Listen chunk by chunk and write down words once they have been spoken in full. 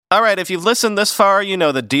All right, if you've listened this far, you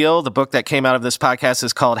know the deal. The book that came out of this podcast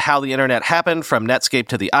is called How the Internet Happened, From Netscape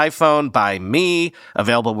to the iPhone by me,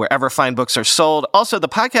 available wherever fine books are sold. Also, the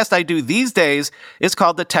podcast I do these days is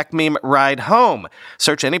called the Tech Meme Ride Home.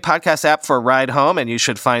 Search any podcast app for Ride Home, and you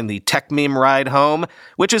should find the Tech Meme Ride Home,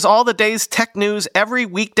 which is all the day's tech news every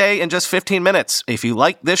weekday in just 15 minutes. If you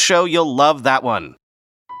like this show, you'll love that one.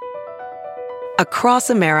 Across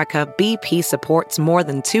America, BP supports more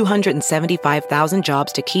than 275,000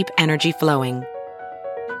 jobs to keep energy flowing.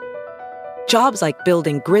 Jobs like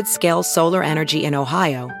building grid-scale solar energy in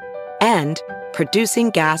Ohio and producing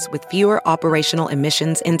gas with fewer operational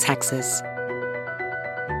emissions in Texas.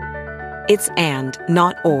 It's and,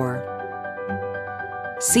 not or.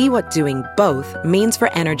 See what doing both means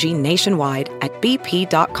for energy nationwide at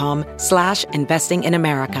bp.com/investing in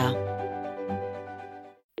America.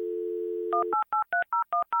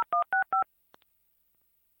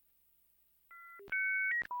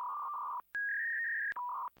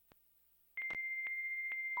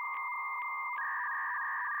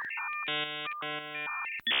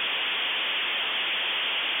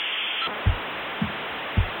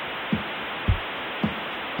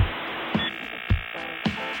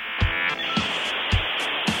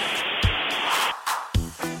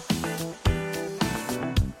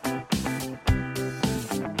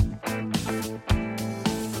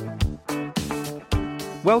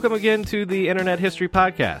 Welcome again to the Internet History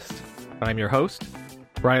Podcast. I'm your host,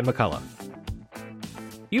 Brian McCullough.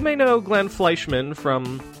 You may know Glenn Fleishman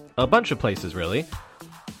from a bunch of places, really.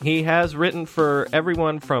 He has written for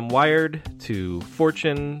everyone from Wired to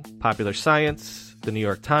Fortune, Popular Science, The New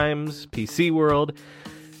York Times, PC World,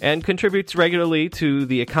 and contributes regularly to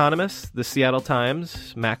The Economist, The Seattle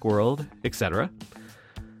Times, Macworld, etc.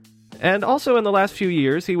 And also in the last few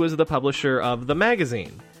years, he was the publisher of The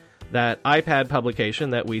Magazine, that iPad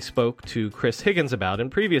publication that we spoke to Chris Higgins about in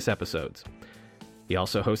previous episodes. He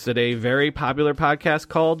also hosted a very popular podcast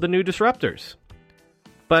called The New Disruptors.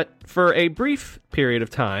 But for a brief period of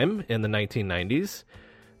time in the 1990s,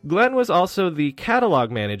 Glenn was also the catalog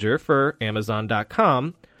manager for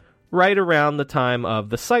Amazon.com right around the time of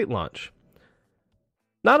the site launch.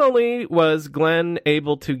 Not only was Glenn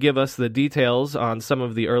able to give us the details on some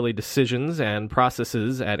of the early decisions and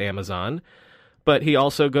processes at Amazon, but he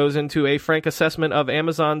also goes into a frank assessment of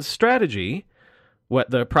Amazon's strategy, what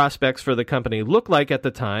the prospects for the company looked like at the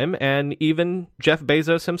time, and even Jeff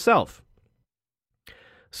Bezos himself.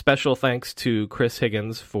 Special thanks to Chris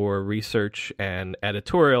Higgins for research and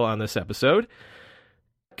editorial on this episode.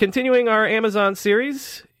 Continuing our Amazon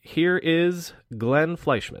series, here is Glenn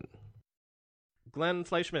Fleishman. Glenn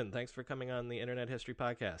Fleishman, thanks for coming on the Internet History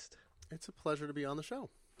Podcast. It's a pleasure to be on the show.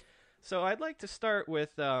 So I'd like to start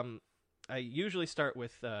with... I usually start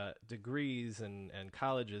with degrees and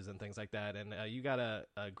colleges and things like that. And you got a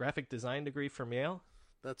graphic design degree from Yale?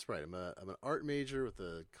 That's right. I'm an art major with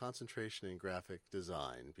a concentration in graphic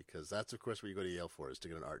design, because that's, of course, what you go to Yale for, is to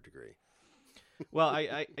get an art degree. Well,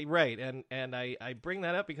 I right. And I bring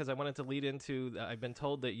that up because I wanted to lead into, I've been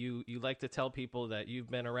told that you like to tell people that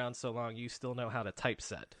you've been around so long, you still know how to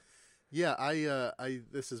typeset. Yeah,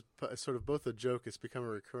 this is sort of both a joke. It's become a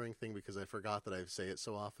recurring thing because I forgot that I say it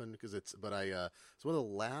so often. I was one of the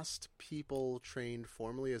last people trained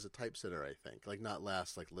formally as a typesetter. I think, like, not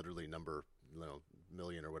last, like literally number,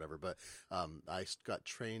 million or whatever. But I got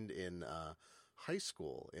trained in high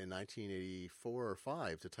school in 1984 or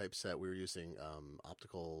 5 to typeset. We were using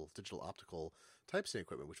digital optical typesetting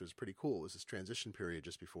equipment, which was pretty cool. It was this transition period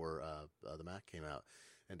just before the Mac came out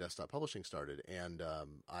and desktop publishing started, and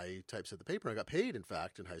I typeset the paper. I got paid, in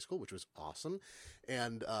fact, in high school, which was awesome.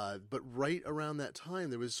 And but right around that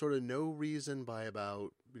time, there was sort of no reason by the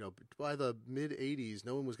mid '80s,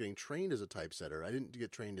 no one was getting trained as a typesetter. I didn't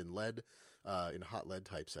get trained in hot lead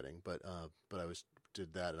typesetting, but I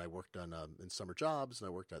did that, and I worked on in summer jobs, and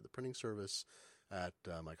I worked at the printing service at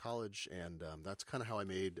my college, and that's kind of how I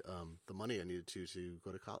made the money I needed to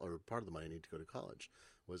go to college, or part of the money I needed to go to college,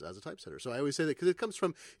 was as a typesetter. So I always say that because it comes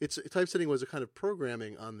from typesetting was a kind of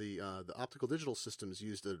programming on the optical digital systems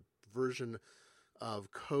used a version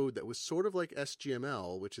of code that was sort of like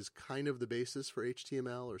SGML, which is kind of the basis for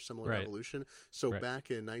HTML or similar evolution. So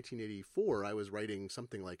back in 1984, I was writing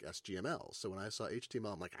something like SGML. So when I saw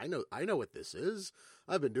HTML, I'm like, I know what this is.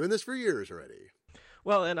 I've been doing this for years already.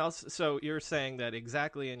 Well, and also, so you're saying that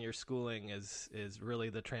exactly in your schooling is really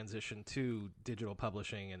the transition to digital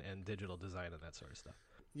publishing and digital design and that sort of stuff.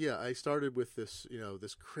 Yeah, I started with this,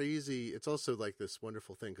 this crazy, it's also like this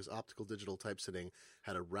wonderful thing because optical digital typesetting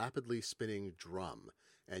had a rapidly spinning drum,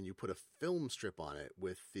 and you put a film strip on it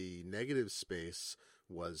with the negative space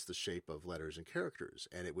was the shape of letters and characters,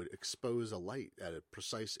 and it would expose a light at a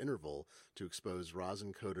precise interval to expose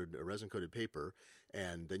resin-coated paper,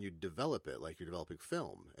 and then you develop it like you're developing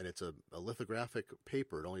film. And it's a lithographic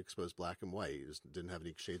paper. It only exposed black and white. It just didn't have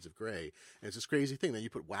any shades of gray. And it's this crazy thing. Then you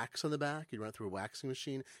put wax on the back. You'd run it through a waxing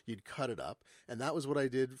machine. You'd cut it up. And that was what I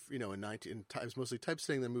did, in times, mostly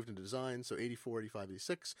typesetting, then moved into design. So 84, 85,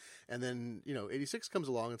 86. And then, 86 comes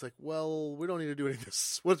along. And it's like, well, we don't need to do any of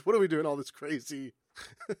this. What are we doing all this crazy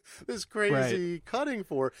cutting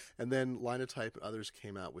for? And then Linotype and others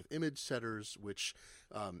came out with image setters, which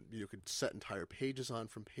you could set entire pages on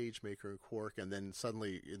from PageMaker and Quark, and then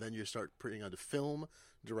suddenly you start printing onto film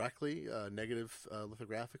directly, negative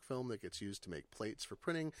lithographic film that gets used to make plates for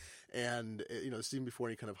printing, and this is even before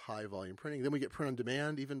any kind of high volume printing. Then we get print on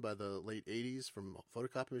demand, even by the late 80s from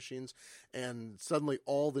photocopy machines, and suddenly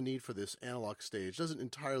all the need for this analog stage doesn't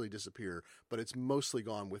entirely disappear, but it's mostly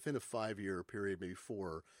gone within a 5-year period, maybe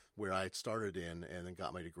 4, where I started in and then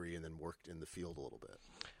got my degree and then worked in the field a little bit.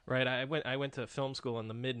 Right. I went to film school in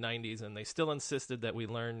the mid 90s, and they still insisted that we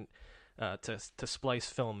learn to splice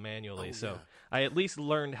film manually. Oh, so yeah. I at least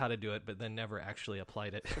learned how to do it, but then never actually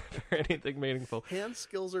applied it for anything meaningful. Hand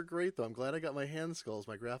skills are great, though. I'm glad I got my hand skills.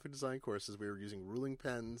 My graphic design courses, we were using ruling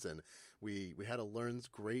pens, and we had to learn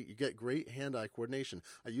you get great hand-eye coordination.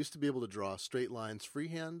 I used to be able to draw straight lines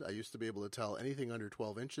freehand. I used to be able to tell anything under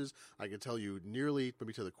 12 inches. I could tell you nearly,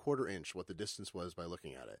 maybe to the quarter inch, what the distance was by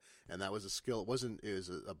looking at it. And that was a skill. It was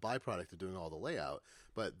a byproduct of doing all the layout,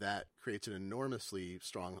 but that creates an enormously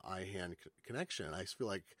strong eye-hand connection. I feel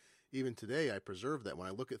like even today I preserve that. When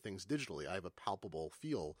I look at things digitally, I have a palpable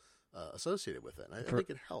feel associated with it. And I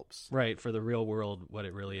think it helps. Right, for the real world, what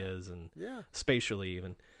it really is, and spatially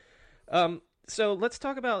even. So let's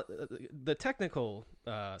talk about the technical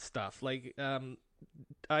stuff. Like,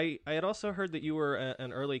 I had also heard that you were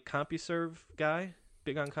an early CompuServe guy,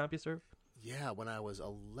 big on CompuServe. Yeah, when I was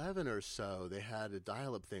 11 or so, they had a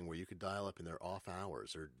dial-up thing where you could dial up in their off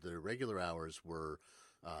hours, or their regular hours were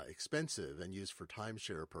expensive and used for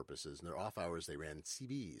timeshare purposes. In their off hours, they ran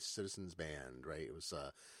CBs, Citizens Band, right? It was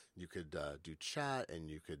you could do chat, and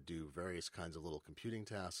you could do various kinds of little computing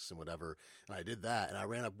tasks and whatever. And I did that, and I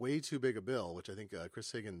ran up way too big a bill, which I think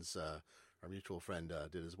Chris Higgins, our mutual friend,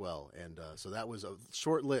 did as well. And so that was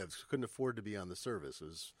short-lived. Couldn't afford to be on the service. It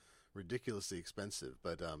was ridiculously expensive.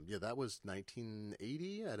 But that was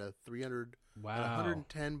 1980 at a 300, wow, at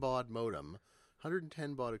 110 baud modem.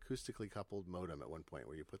 110 baud acoustically coupled modem at one point,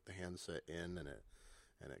 where you put the handset in and it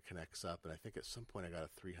connects up. And I think at some point I got a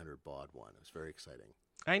 300 baud one. It was very exciting.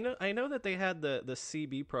 I know that they had the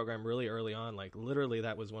CB program really early on. Like, literally,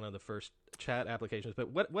 that was one of the first chat applications.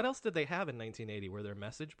 But what else did they have in 1980? Were there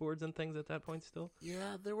message boards and things at that point still?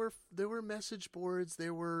 Yeah, there were message boards.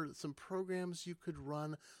 There were some programs you could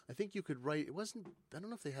run. I think you could write. I don't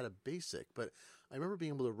know if they had a BASIC, but I remember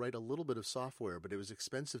being able to write a little bit of software, but it was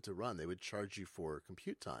expensive to run. They would charge you for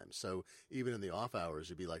compute time. So even in the off hours,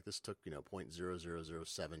 it'd be like, this took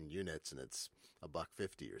 0.0007 units, and it's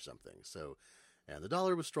 $1.50 or something. So. And the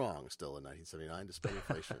dollar was strong still in 1979, despite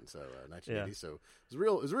inflation. So 1980, yeah. So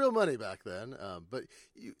it was real money back then. But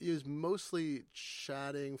it was mostly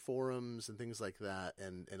chatting, forums, and things like that,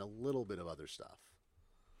 and a little bit of other stuff.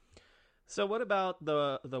 So what about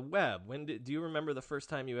the web? Do you remember the first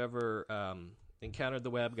time you ever encountered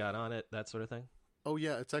the web, got on it, that sort of thing? Oh,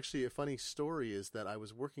 yeah. It's actually a funny story is that I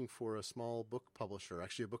was working for a small book publisher,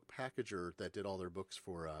 actually a book packager that did all their books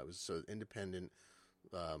for, it was an independent,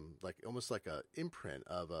 almost like a imprint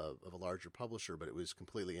of a larger publisher, but it was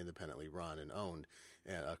completely independently run and owned,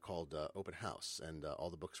 called Open House, and all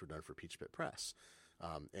the books were done for Peach Pit Press,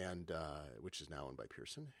 which is now owned by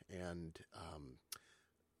Pearson. And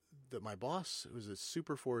my boss, who was a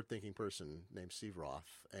super forward-thinking person named Steve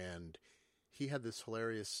Roth, and he had this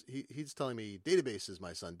hilarious. He's telling me, databases,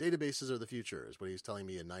 my son. Databases are the future, is what he was telling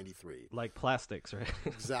me in '93. Like plastics, right?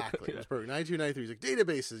 Exactly. It was perfect. 92, 93. He's like,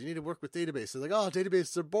 databases. You need to work with databases. Like, oh,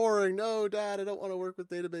 databases are boring. No, Dad, I don't want to work with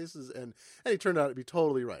databases. And he turned out to be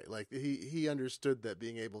totally right. Like, he understood that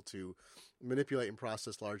being able to manipulate and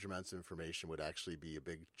process large amounts of information would actually be a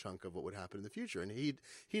big chunk of what would happen in the future. And he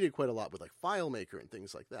did quite a lot with like FileMaker and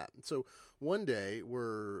things like that. And so one day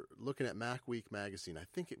we're looking at Mac Week magazine. I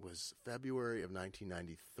think it was February of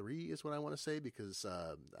 1993 is what I want to say, because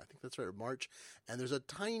I think that's right, March. And there's a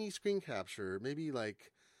tiny screen capture, maybe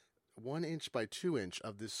like 1 inch by 2 inch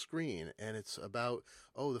of this screen. And it's about,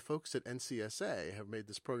 the folks at NCSA have made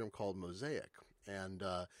this program called Mosaic. And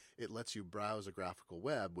it lets you browse a graphical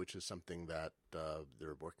web, which is something that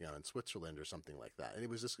they're working on in Switzerland or something like that. And it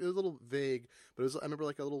was a little vague, but I remember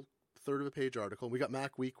like a little third of a page article. And we got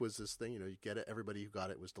Mac Week was this thing, you get it. Everybody who got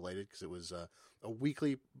it was delighted because it was a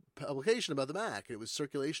weekly publication about the Mac. It was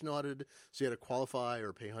circulation audited, so you had to qualify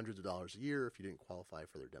or pay hundreds of dollars a year if you didn't qualify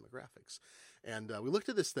for their demographics. And we looked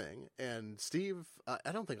at this thing, and Steve,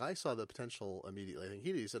 I don't think I saw the potential immediately. I think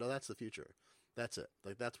he did. He said, "Oh, that's the future. That's it.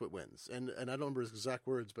 Like, that's what wins." And I don't remember his exact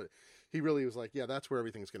words, but he really was like, "Yeah, that's where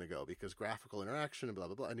everything's going to go because graphical interaction and blah,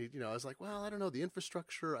 blah, blah." And I was like, "Well, I don't know. The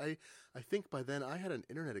infrastructure, I think by then I had an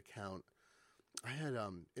internet account. I had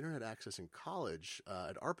internet access in college,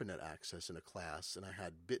 at ARPANET access in a class, and I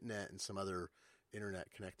had BitNet and some other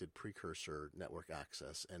internet-connected precursor network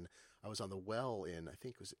access. And I was on the well in, I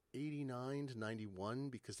think it was 89 to 91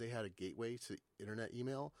 because they had a gateway to internet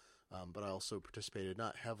email. But I also participated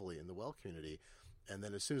not heavily in the well community. And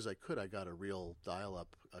then as soon as I could, I got a real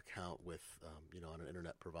dial-up account with, on an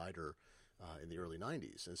internet provider in the early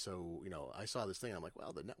 90s. And so, I saw this thing. And I'm like,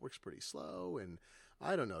 well, the network's pretty slow. And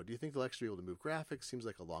I don't know. Do you think they'll actually be able to move graphics? Seems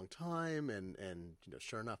like a long time. And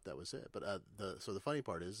sure enough, that was it. But so the funny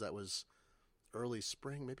part is that was early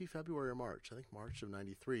spring, maybe February or March. I think March of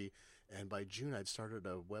 93. And by June, I'd started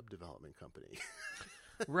a web development company.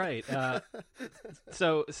 Right.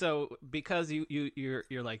 So because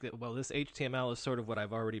you're like, well, this HTML is sort of what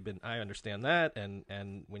I've already been. I understand that,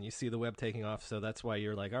 and when you see the web taking off, so that's why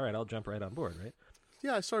you're like, all right, I'll jump right on board, right?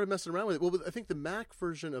 Yeah, I started messing around with it. Well, I think the Mac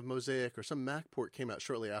version of Mosaic or some Mac port came out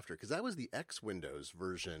shortly after because that was the X Windows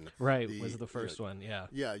version. Right, was the first one, yeah.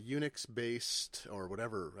 Yeah, Unix-based or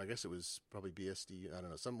whatever. I guess it was probably BSD. I don't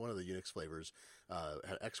know, one of the Unix flavors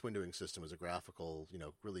had X windowing system as a graphical,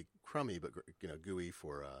 really crummy but GUI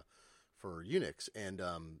for Unix, and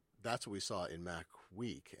that's what we saw in Mac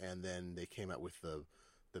Week. And then they came out with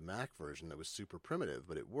the Mac version that was super primitive,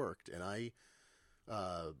 but it worked. And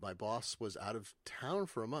my boss was out of town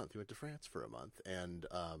for a month. He went to France for a month. And,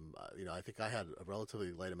 I think I had a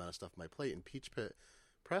relatively light amount of stuff on my plate. And Peach Pit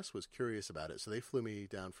Press was curious about it. So they flew me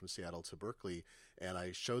down from Seattle to Berkeley. And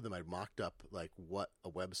I showed them, I mocked up like what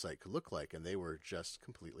a website could look like. And they were just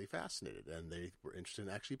completely fascinated. And they were interested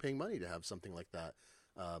in actually paying money to have something like that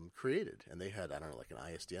created. And they had, I don't know, like an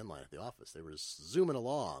ISDN line at the office. They were zooming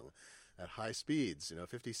along at high speeds,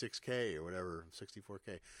 56K or whatever,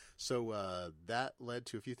 64K. So that led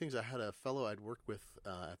to a few things. I had a fellow I'd worked with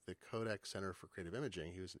at the Kodak Center for Creative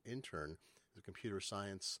Imaging. He was an intern, a computer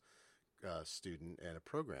science student and a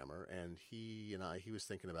programmer, and he was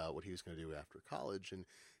thinking about what he was going to do after college, and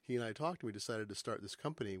he and I talked, and we decided to start this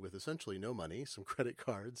company with essentially no money, some credit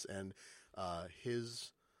cards, and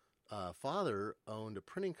his father owned a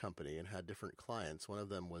printing company and had different clients. One of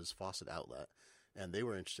them was Fawcett Outlet, and they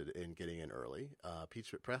were interested in getting in early.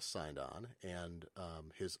 Peach Pit Press signed on, and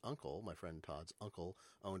his uncle, my friend Todd's uncle,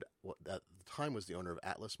 owned what at the time was the owner of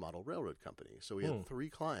Atlas Model Railroad Company. So we had 3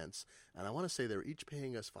 clients, and I want to say they were each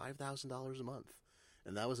paying us $5,000 a month.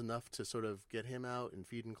 And that was enough to sort of get him out and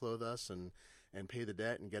feed and clothe us and pay the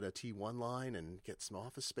debt and get a T1 line and get some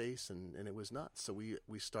office space, and it was nuts. So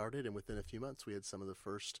we started, and within a few months we had some of the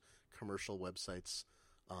first commercial websites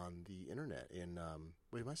on the internet in,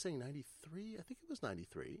 wait, am I saying 93? I think it was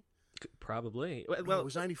 93. Probably. Well, no, it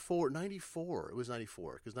was 94. It was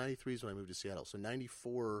 94, because 93 is when I moved to Seattle. So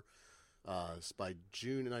 94, by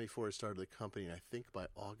June of 94, I started the company, and I think by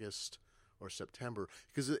August or September,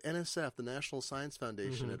 because the NSF, the National Science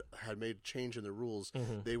Foundation, had made a change in the rules.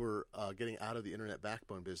 They were getting out of the internet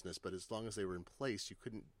backbone business, but as long as they were in place,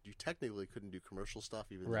 you technically couldn't do commercial stuff,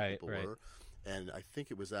 even though people were. And I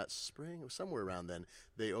think it was that spring, it was somewhere around then,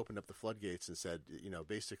 they opened up the floodgates and said,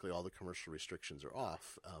 basically all the commercial restrictions are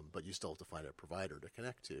off, but you still have to find a provider to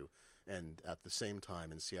connect to. And at the same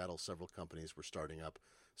time in Seattle, several companies were starting up.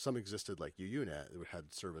 Some existed like UUNet, that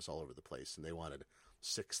had service all over the place, and they wanted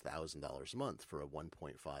 $6,000 a month for a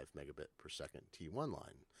 1.5 megabit per second T1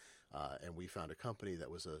 line. And we found a company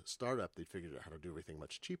that was a startup. They figured out how to do everything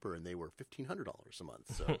much cheaper, and they were $1,500 a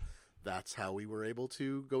month. So that's how we were able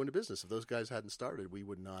to go into business. If those guys hadn't started, we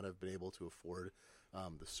would not have been able to afford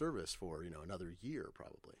the service for another year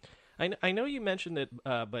probably. I know you mentioned it,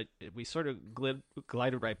 but we sort of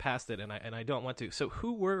glided right past it, and I don't want to. So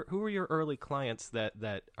who were your early clients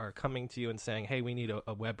that are coming to you and saying, "Hey, we need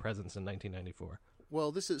a web presence in 1994"?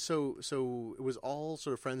 Well, this is so it was all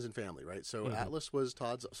sort of friends and family, right? So Atlas was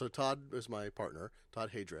Todd's. So Todd was my partner, Todd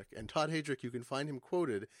Hadrick, and Todd Hadrick, you can find him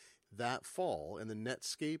quoted that fall in the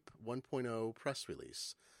Netscape 1.0 press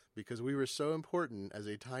release, because we were so important as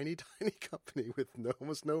a tiny company with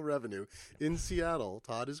almost no revenue in Seattle.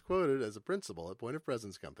 Todd is quoted as a principal at Point of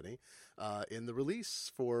Presence Company in the release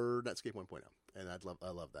for Netscape 1.0, and I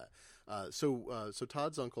love that. So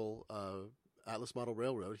Todd's uncle Atlas Model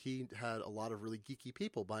Railroad, he had a lot of really geeky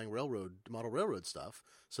people buying model railroad stuff.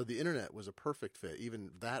 So the internet was a perfect fit.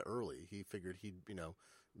 Even that early, he figured he'd,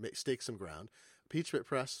 stake some ground. Peachpit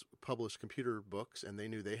Press published computer books, and they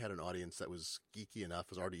knew they had an audience that was geeky enough,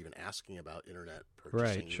 was already even asking about internet purchasing,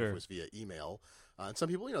 Right, even if sure. it was via email. And some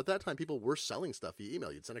people, at that time, people were selling stuff via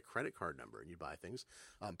email. You'd send a credit card number and you'd buy things.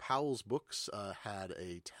 Powell's Books had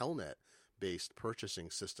a Telnet-based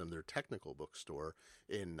purchasing system, their technical bookstore,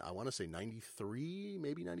 in, I want to say, 93,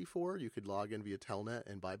 maybe 94. You could log in via Telnet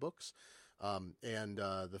and buy books.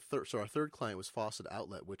 So our third client was Fawcett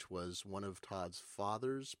Outlet, which was one of Todd's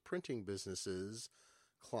father's printing business's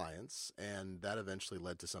clients, and that eventually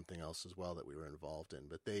led to something else as well that we were involved in.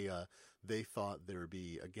 But they thought there would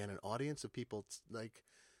be, again, an audience of people like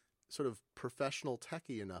sort of professional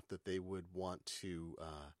techie enough that they would want to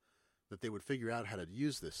that they would figure out how to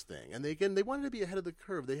use this thing. And they wanted to be ahead of the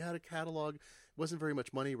curve. They had a catalog, wasn't very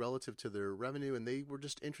much money relative to their revenue, and they were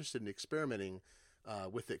just interested in experimenting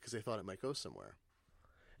with it because they thought it might go somewhere.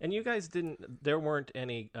 And you guys there weren't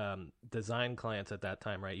any design clients at that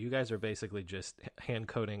time, right? You guys are basically just hand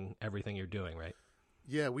coding everything you're doing, right?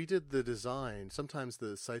 Yeah, we did the design. Sometimes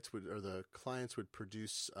the the clients would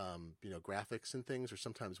produce, graphics and things, or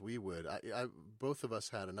sometimes we would. Both of us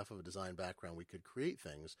had enough of a design background we could create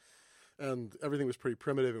things, and everything was pretty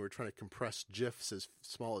primitive. And we were trying to compress GIFs as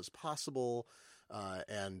small as possible,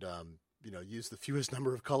 and use the fewest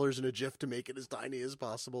number of colors in a GIF to make it as tiny as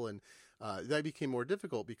possible. And that became more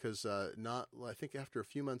difficult because I think after a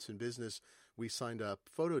few months in business, we signed up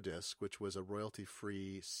Photodisc, which was a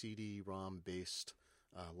royalty-free CD-ROM-based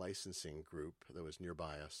licensing group that was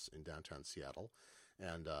nearby us in downtown Seattle.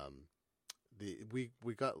 And we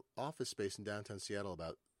got office space in downtown Seattle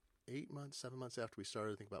about 7 months after we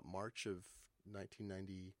started, I think about March of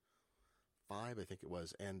 1995, I think it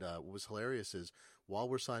was. And what was hilarious is while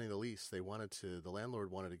we're signing the lease, the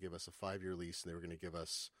landlord wanted to give us a 5-year lease, and they were going to give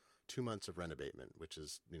us 2 months of rent abatement, which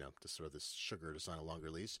is, just sort of this sugar to sign a longer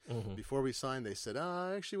lease. Mm-hmm. Before we signed, they said,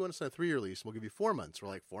 I actually want to sign a 3-year lease. We'll give you 4 months. We're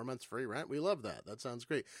like, 4 months free rent? We love that. That sounds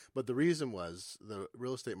great. But the reason was the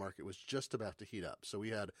real estate market was just about to heat up. So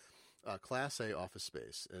we had Class A office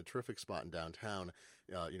space in a terrific spot in downtown,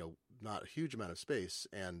 not a huge amount of space.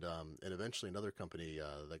 And eventually another company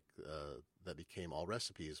that became All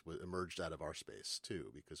Recipes emerged out of our space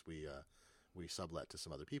too, because we sublet to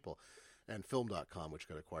some other people. And Film.com, which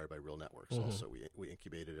got acquired by Real Networks, Mm-hmm. also we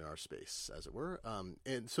incubated in our space, as it were.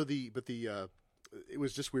 And so it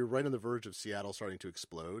was just, we were right on the verge of Seattle starting to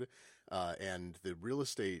explode. And the real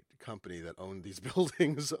estate company that owned these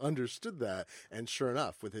buildings understood that. And sure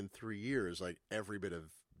enough, within 3 years, like every bit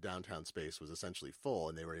of downtown space was essentially full,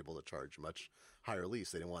 and they were able to charge much higher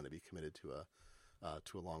lease. They didn't want to be committed to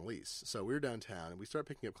a long lease. So we were downtown and we started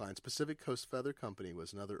picking up clients. Pacific Coast Feather Company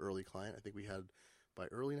was another early client. I think we had by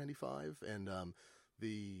early 95. And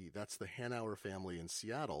that's the Hanauer family in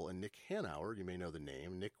Seattle. And Nick Hanauer, you may know the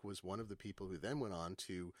name. Nick was one of the people who then went on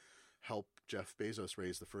to help Jeff Bezos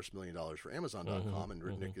raise the first $1 million for Amazon.com. Mm-hmm.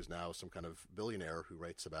 And Nick is now some kind of billionaire who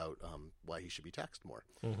writes about why he should be taxed more,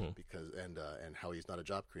 Mm-hmm. and how he's not a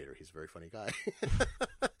job creator. He's a very funny guy.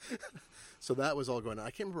 So that was all going on. I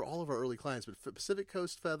can't remember all of our early clients, but Pacific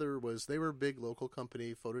Coast Feather they were a big local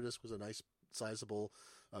company. Photodisc was a nice, sizable,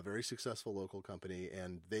 very successful local company,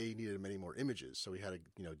 and they needed many more images. So we had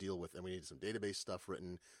to deal with, and we needed some database stuff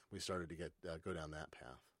written. We started to go down that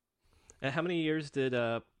path. And how many years did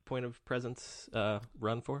Point of Presence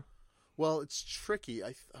run for? Well, it's tricky.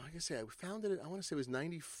 I founded it, I want to say it was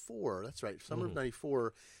 94. That's right, summer of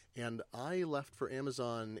 94. And I left for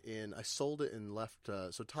Amazon I sold it and left.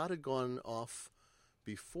 So Todd had gone off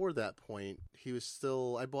before that point.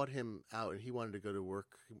 I bought him out, and he wanted to go to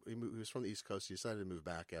work. He was from the East Coast. He decided to move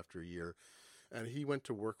back after a year. And he went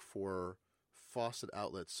to work for Fawcett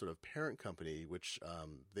Outlet's sort of parent company, which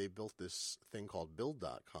they built this thing called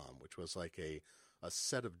Build.com, which was like a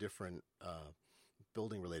set of different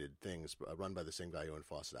building-related things run by the same guy who owned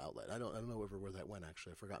Fawcett Outlet. I don't know where that went,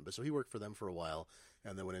 actually. I've forgotten. But so he worked for them for a while,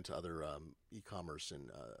 and then went into other e-commerce and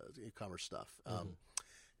e-commerce stuff.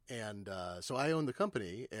 So I owned the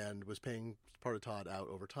company and was paying part of Todd out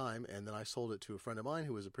over time, and then I sold it to a friend of mine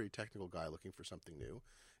who was a pretty technical guy looking for something new.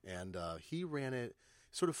 And he ran it,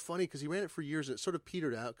 sort of funny because he ran it for years, and it sort of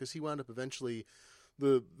petered out because he wound up eventually –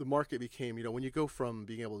 the market became, when you go from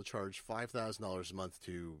being able to charge $5,000 a month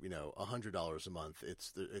to, $100 a month,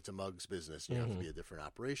 it's a mug's business. You have to be a different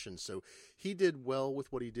operation. So he did well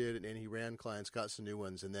with what he did, and he ran clients, got some new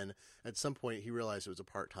ones. And then at some point he realized it was a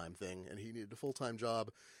part-time thing and he needed a full-time job.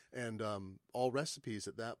 And All Recipes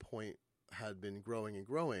at that point had been growing and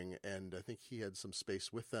growing, and I think he had some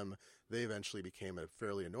space with them. They eventually became a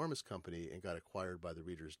fairly enormous company and got acquired by the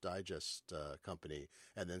Reader's Digest company,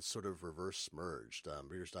 and then sort of reverse merged.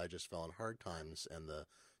 Reader's Digest fell on hard times, and the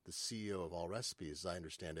CEO of All Recipes, as I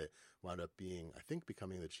understand it, wound up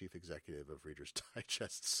becoming the chief executive of Reader's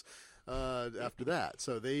Digests after that.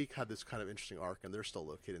 So they had this kind of interesting arc, and they're still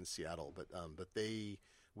located in Seattle. But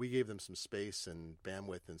we gave them some space and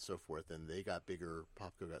bandwidth and so forth, and they got bigger.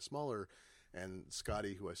 Popco got smaller, and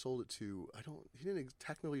Scotty, who I sold it to, he didn't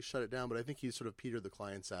technically shut it down, but I think he sort of petered the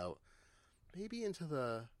clients out, maybe into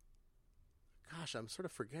the. Gosh, I'm sort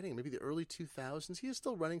of forgetting. Maybe the early 2000s. He is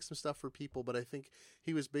still running some stuff for people, but I think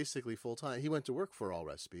he was basically full time. He went to work for All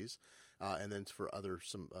Recipes, and then for other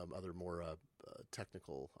more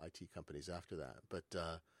technical IT companies after that. But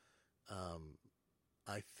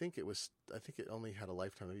I think it only had a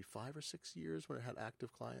lifetime, maybe 5 or 6 years when it had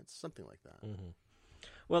active clients, something like that. Mm-hmm.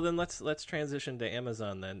 Well, then let's transition to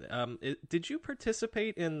Amazon. Then, did you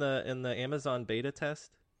participate in the Amazon beta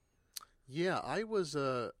test? Yeah, I was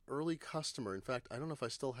a early customer. In fact, I don't know if I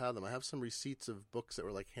still have them. I have some receipts of books that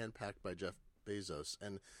were like hand-packed by Jeff Bezos.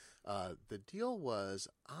 And the deal was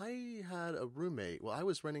I had a roommate. Well, I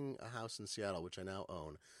was renting a house in Seattle, which I now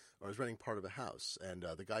own. Or I was renting part of a house. And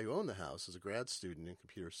the guy who owned the house is a grad student in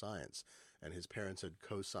computer science. And his parents had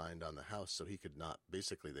co-signed on the house so he could not,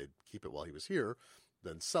 basically, they'd keep it while he was here,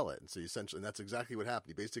 then sell it. And so and that's exactly what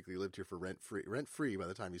happened. He basically lived here for rent free by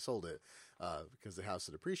the time he sold it, because the house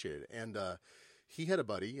had appreciated. And he had a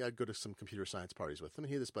buddy. I'd go to some computer science parties with him.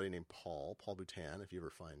 He had this buddy named Paul Boutin. If you ever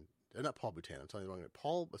find, not Paul Boutin, I'm telling you the wrong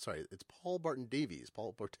name. It's Paul Barton Davies.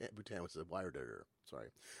 Paul Boutin was a Wired editor. Sorry.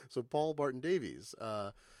 So Paul Barton Davies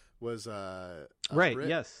was right. Brit.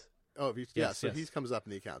 Yes. Oh, so he comes up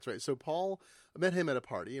in the accounts, right? So Paul met him at a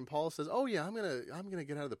party, and Paul says, "Oh yeah, I'm gonna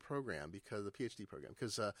get out of the program because the PhD program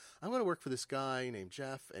because I'm gonna work for this guy named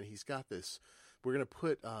Jeff, and he's got this. We're gonna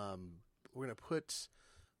put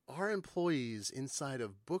our employees inside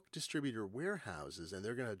of book distributor warehouses, and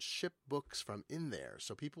they're going to ship books from in there.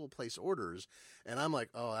 So people will place orders, and I'm like,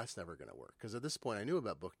 oh, that's never going to work. Because at this point, I knew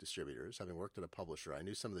about book distributors. Having worked at a publisher, I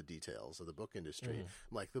knew some of the details of the book industry. Mm-hmm.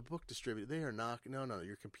 I'm like, the book distributor, they are not, no,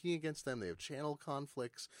 you're competing against them. They have channel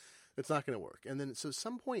conflicts. It's not going to work. And then, so at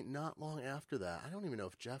some point not long after that, I don't even know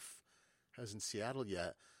if Jeff was in Seattle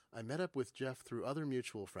yet, I met up with Jeff through other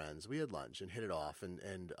mutual friends. We had lunch and hit it off,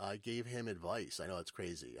 and I gave him advice. I know it's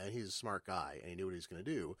crazy. And he's a smart guy, and he knew what he was going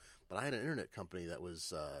to do. But I had an internet company that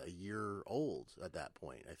was a year old at that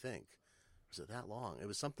point, I think. Was it that long? It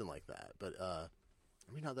was something like that. But, I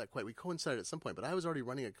mean, not that quite. We coincided at some point, but I was already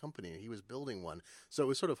running a company, and he was building one. So it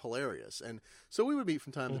was sort of hilarious. And so we would meet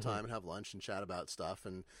from time to time and have lunch and chat about stuff,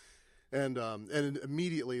 and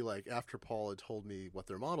immediately, like, after Paul had told me what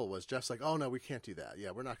their model was, Jeff's like, oh, no, we can't do that.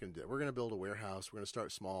 Yeah, we're not going to do it. We're going to build a warehouse. We're going to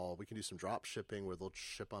start small. We can do some drop shipping where they'll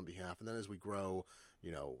ship on behalf. And then as we grow,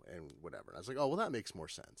 and whatever. And I was like, oh, well, that makes more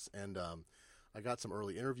sense. And I got some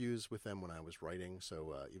early interviews with them when I was writing.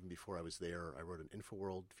 So even before I was there, I wrote an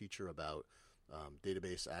InfoWorld feature about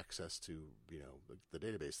database access to, the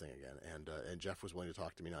database thing again. And Jeff was willing to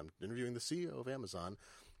talk to me. Now I'm interviewing the CEO of Amazon.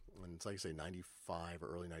 And it's like I say 95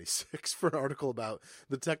 or early 96 for an article about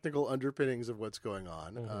the technical underpinnings of what's going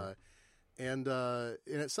on. Mm-hmm. And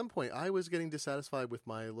at some point, I was getting dissatisfied with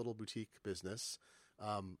my little boutique business.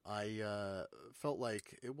 I felt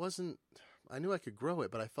like it wasn't – I knew I could grow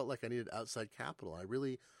it, but I felt like I needed outside capital. I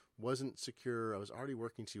really wasn't secure. I was already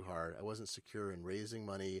working too hard. I wasn't secure in raising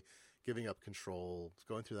money, giving up control,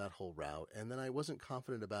 going through that whole route. And then I wasn't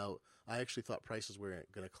confident about – I actually thought prices were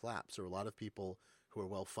going to collapse. There were a lot of people – who are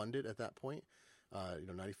well-funded at that point,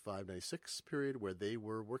 95, 96 period, where they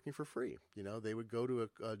were working for free. They would go to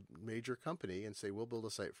a major company and say, we'll build a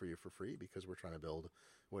site for you for free because we're trying to build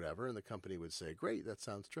whatever. And the company would say, great, that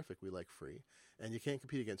sounds terrific. We like free. And you can't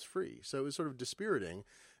compete against free. So it was sort of dispiriting.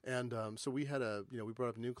 And so we had we brought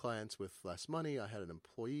up new clients with less money. I had an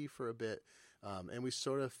employee for a bit. And we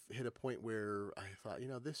sort of hit a point where I thought,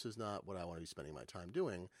 this is not what I want to be spending my time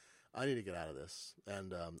doing. I need to get out of this.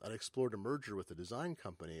 And I'd explored a merger with a design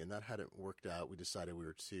company, and that hadn't worked out. We decided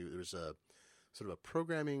there was a sort of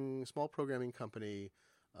a small programming company,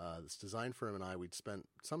 this design firm and we'd spent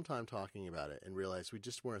some time talking about it and realized we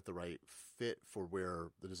just weren't the right fit for where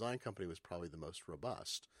the design company was probably the most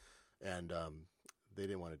robust. And they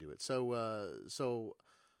didn't want to do it. So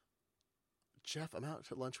Jeff, I'm out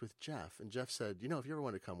to lunch with Jeff, and Jeff said, if you ever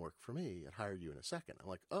want to come work for me, I'd hire you in a second. I'm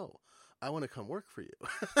like, oh, I want to come work for you.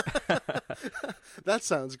 That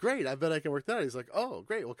sounds great. I bet I can work that out. He's like, oh,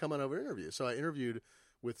 great. Well, come on over and interview. So I interviewed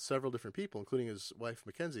with several different people, including his wife,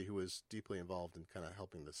 Mackenzie, who was deeply involved in kind of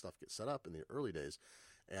helping the stuff get set up in the early days.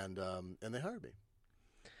 and they hired me.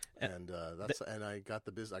 And I got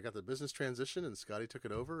the business transition, and Scotty took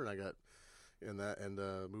it over, and I got in that and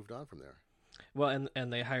moved on from there. Well,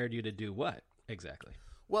 and they hired you to do what exactly?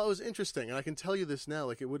 Well, it was interesting, and I can tell you this now.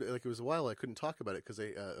 It was a while I couldn't talk about it because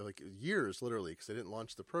years literally because they didn't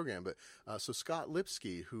launch the program. But so Scott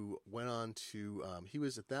Lipsky, who went on to he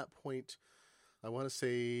was at that point, I want to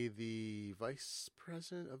say the vice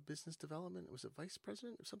president of business development. Was it vice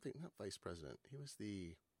president or something? Not vice president. He was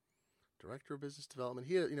the director of business development.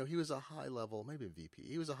 He was a high level, maybe VP.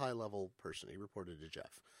 He was a high level person. He reported to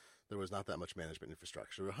Jeff. There was not that much management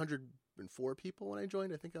infrastructure. There were 104 people when I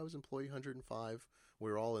joined. I think I was employee 105. We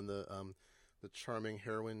were all in the charming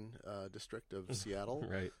heroin district of Seattle,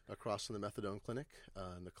 right across from the methadone clinic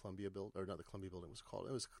in the Columbia building, or not the Columbia building.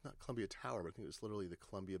 It was not Columbia Tower, but I think it was literally the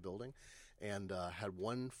Columbia building, and had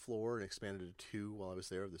one floor and expanded to two while I was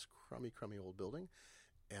there. This crummy old building.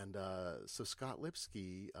 And so Scott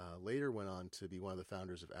Lipsky later went on to be one of the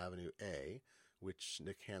founders of Avenue A, which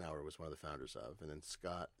Nick Hanauer was one of the founders of. And then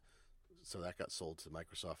Scott, so that got sold to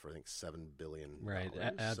Microsoft for, I think, $7 billion. Right,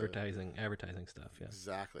 advertising stuff, yeah.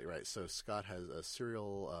 Exactly, right. So Scott has a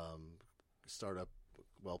serial startup,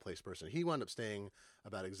 well-placed person. He wound up staying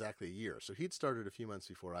about exactly a year. So he'd started a few months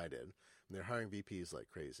before I did. And they're hiring VPs like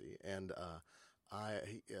crazy. And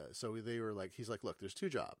so they were like, he's like, look, there's two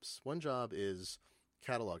jobs. One job is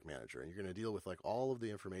catalog manager, and you're going to deal with like all of the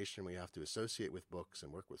information we have to associate with books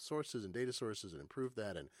and work with sources and data sources and improve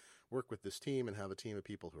that and work with this team and have a team of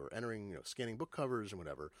people who are entering, scanning book covers and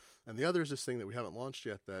whatever. And the other is this thing that we haven't launched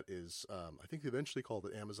yet that is, I think they eventually called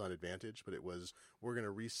it Amazon Advantage, but it was, we're going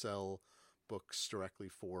to resell books directly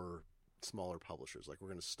for smaller publishers. Like, we're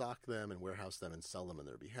going to stock them and warehouse them and sell them on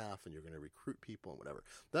their behalf, and you're going to recruit people and whatever.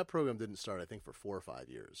 That program didn't start, I think, for 4 or 5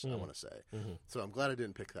 years, I want to say. Mm-hmm. So I'm glad I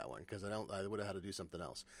didn't pick that one, because I would have had to do something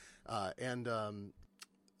else.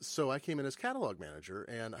 So I came in as catalog manager,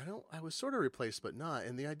 and I was sort of replaced, but not.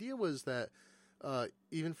 And the idea was that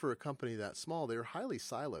even for a company that small, they were highly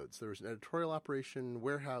siloed. So there was an editorial operation,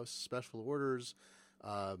 warehouse, special orders,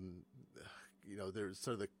 there's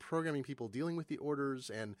sort of the programming people dealing with the orders,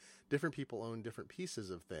 and different people own different pieces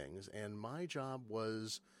of things. And my job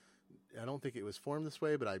was, I don't think it was formed this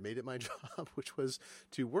way, but I made it my job, which was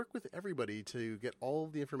to work with everybody to get all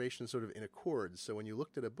of the information sort of in accord. So when you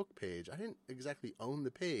looked at a book page, I didn't exactly own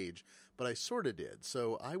the page, but I sort of did.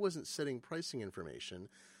 So I wasn't setting pricing information,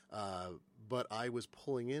 but I was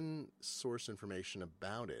pulling in source information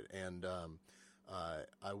about it. And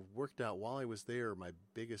I worked out while I was there, my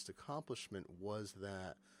biggest accomplishment was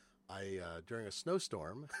that during a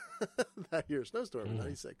snowstorm, that year, snowstorm in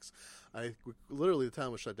 96, literally the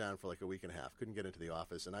town was shut down for like a week and a half, couldn't get into the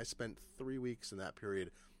office. And I spent 3 weeks in that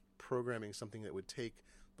period programming something that would take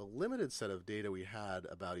the limited set of data we had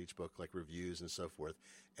about each book, like reviews and so forth,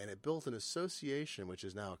 and it built an association, which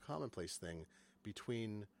is now a commonplace thing,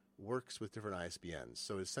 between works with different ISBNs.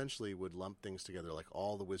 So essentially would lump things together, like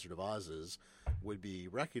all the Wizard of Oz's would be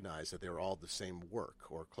recognized that they were all the same work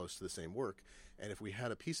or close to the same work. And if we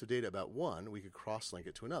had a piece of data about one, we could cross-link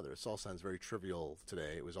it to another. This all sounds very trivial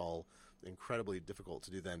today. It was all incredibly difficult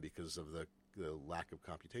to do then because of the lack of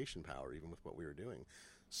computation power, even with what we were doing.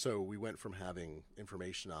 So we went from having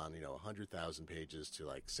information on 100,000 pages to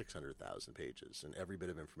like 600,000 pages, and every bit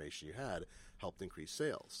of information you had helped increase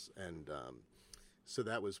sales. And so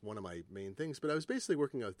that was one of my main things. But I was basically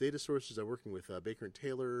working with data sources. I was working with Baker &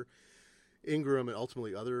 Taylor, Ingram, and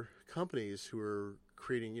ultimately other companies who were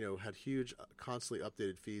creating, had huge, constantly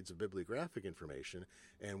updated feeds of bibliographic information,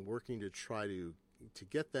 and working to try to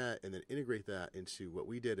get that and then integrate that into what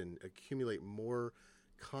we did and accumulate more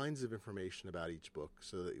kinds of information about each book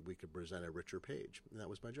so that we could present a richer page. And that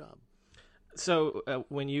was my job. So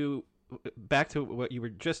when you back to what you were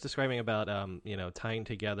just describing about, tying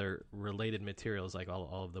together related materials, like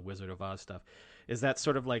all of the Wizard of Oz stuff, is that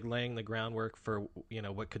sort of like laying the groundwork for,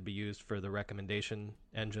 what could be used for the recommendation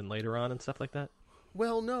engine later on and stuff like that?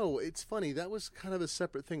 Well, no, it's funny. That was kind of a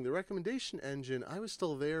separate thing. The recommendation engine, I was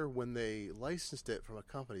still there when they licensed it from a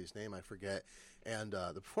company's name, I forget, and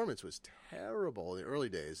the performance was terrible in the early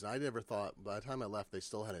days. And I never thought, by the time I left, they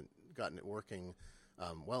still hadn't gotten it working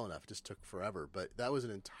well enough. It just took forever. But that was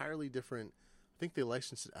an entirely different, I think they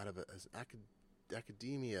licensed it out of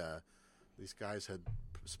academia. These guys had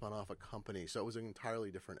spun off a company, so it was an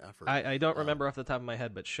entirely different effort. I don't remember off the top of my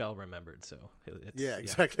head, but Shell remembered. So yeah,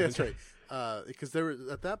 exactly. That's right. Because there were,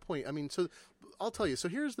 at that point, so I'll tell you. So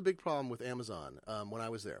here's the big problem with Amazon when I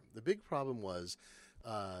was there. The big problem was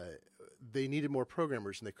they needed more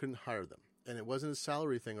programmers and they couldn't hire them. And it wasn't a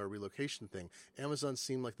salary thing or a relocation thing. Amazon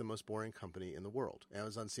seemed like the most boring company in the world.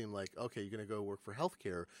 Amazon seemed like, okay, you're going to go work for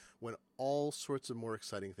healthcare when all sorts of more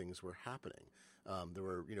exciting things were happening. There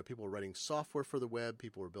were, people were writing software for the web.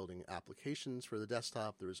 People were building applications for the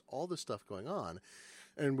desktop. There was all this stuff going on.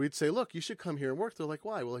 And we'd say, look, you should come here and work. They're like,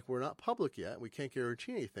 why? Well, we're not public yet. We can't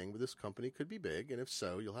guarantee anything, but this company could be big. And if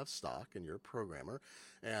so, you'll have stock and you're a programmer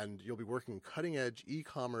and you'll be working cutting edge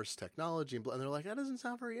e-commerce technology. And they're like, that doesn't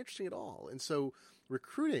sound very interesting at all. And so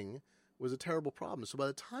recruiting was a terrible problem. So by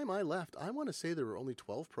the time I left, I want to say there were only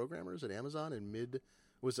 12 programmers at Amazon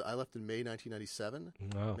I left in May 1997.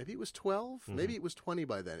 Oh. Maybe it was 12. Mm-hmm. Maybe it was 20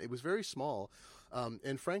 by then. It was very small.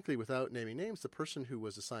 And frankly, without naming names, the person who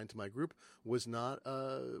was assigned to my group was not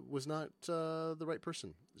the right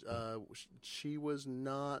person. She was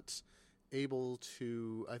not able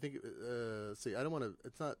to. I think. See, I don't want to.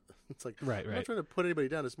 It's not. It's like right. I'm not trying to put anybody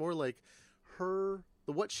down. It's more like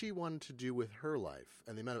what she wanted to do with her life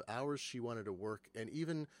and the amount of hours she wanted to work, and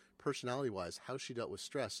even personality-wise, how she dealt with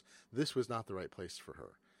stress. This was not the right place for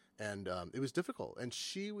her. And it was difficult. And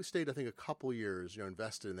she stayed, I think, a couple years,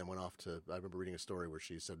 invested, and then went off to, I remember reading a story where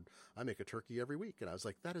she said, I make a turkey every week. And I was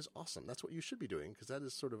like, that is awesome. That's what you should be doing, because that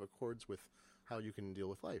is sort of accords with how you can deal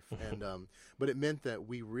with life. And but it meant that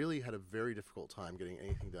we really had a very difficult time getting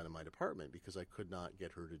anything done in my department because I could not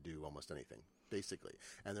get her to do almost anything, basically.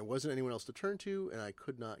 And there wasn't anyone else to turn to, and I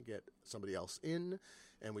could not get somebody else in,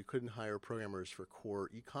 and we couldn't hire programmers for core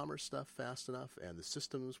e-commerce stuff fast enough, and the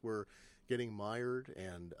systems were getting mired.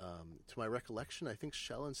 And to my recollection, I think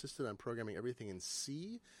Shell insisted on programming everything in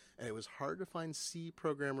C, and it was hard to find C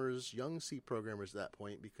programmers, young C programmers at that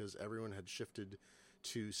point, because everyone had shifted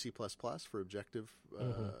to C++ for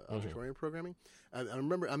object-oriented programming. I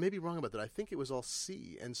remember, I may be wrong about that, I think it was all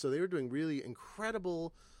C, and so they were doing really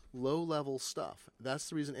incredible low-level stuff. That's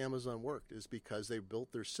the reason Amazon worked, is because they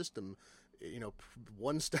built their system,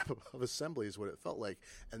 one step above assembly is what it felt like,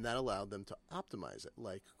 and that allowed them to optimize it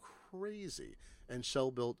like crazy. And Shell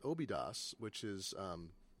built Obidos, which is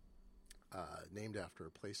named after a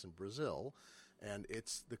place in Brazil, and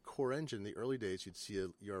it's the core engine. In the early days, you'd see a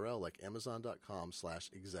URL like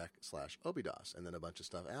amazon.com/exec/Obidos, and then a bunch of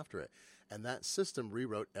stuff after it. And that system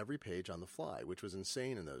rewrote every page on the fly, which was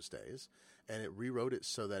insane in those days. And it rewrote it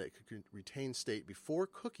so that it could retain state before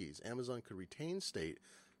cookies. Amazon could retain state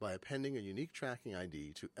by appending a unique tracking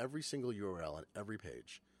ID to every single URL on every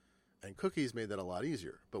page. And cookies made that a lot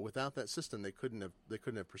easier. But without that system, they couldn't have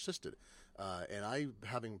persisted. And I,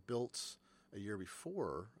 having built a year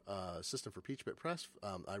before a system for Peachbit Press,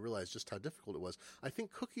 I realized just how difficult it was. I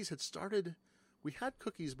think cookies had started. We had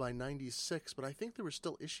cookies by 96, but I think there were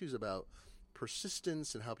still issues about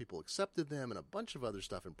persistence and how people accepted them and a bunch of other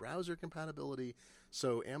stuff and browser compatibility.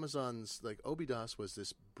 So Amazon's Obidos was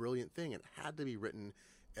this brilliant thing. It had to be written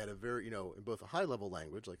at a very, in both a high-level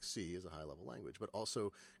language, like C is a high-level language, but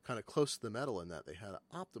also kind of close to the metal in that they had to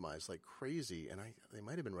optimize like crazy. And they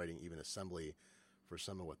might have been writing even assembly for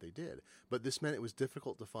some of what they did. But this meant it was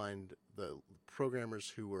difficult to find the programmers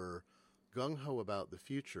who were gung-ho about the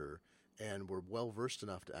future and were well-versed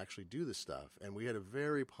enough to actually do this stuff. And we had a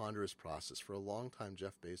very ponderous process. For a long time,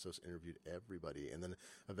 Jeff Bezos interviewed everybody, and then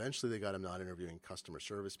eventually they got him not interviewing customer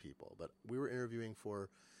service people. But we were interviewing for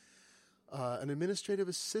an administrative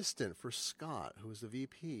assistant for Scott, who was the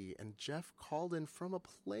VP, and Jeff called in from a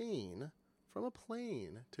plane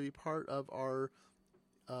to be part of our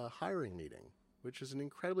hiring meeting, which is an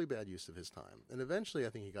incredibly bad use of his time. And eventually I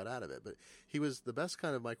think he got out of it. But he was the best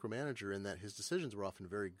kind of micromanager in that his decisions were often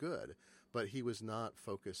very good, but he was not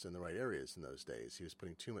focused in the right areas in those days. He was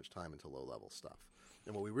putting too much time into low-level stuff.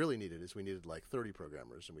 And what we really needed is we needed like 30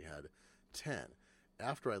 programmers, and we had 10.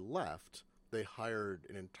 After I left, they hired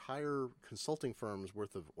an entire consulting firm's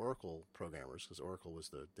worth of Oracle programmers, because Oracle was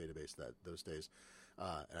the database those days.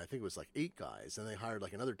 And I think it was like 8 guys, and they hired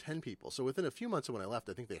like another 10 people. So within a few months of when I left,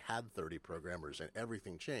 I think they had 30 programmers, and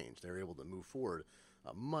everything changed. They were able to move forward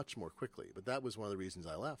much more quickly. But that was one of the reasons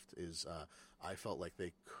I left, is I felt like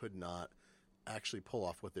they could not actually pull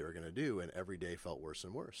off what they were going to do, and every day felt worse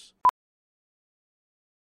and worse.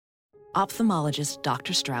 Ophthalmologist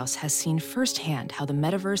Dr. Strauss has seen firsthand how the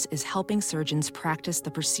metaverse is helping surgeons practice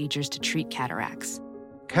the procedures to treat cataracts.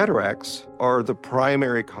 Cataracts are the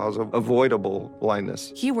primary cause of avoidable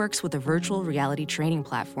blindness. He works with a virtual reality training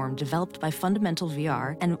platform developed by Fundamental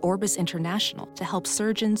VR and Orbis International to help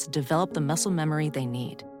surgeons develop the muscle memory they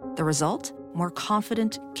need. The result? More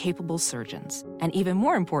confident, capable surgeons. And even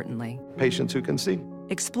more importantly, patients who can see.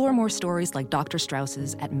 Explore more stories like Dr.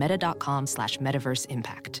 Strauss's at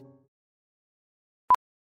meta.com/metaverseimpact.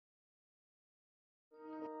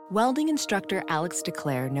 Welding instructor Alex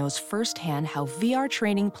DeClaire knows firsthand how VR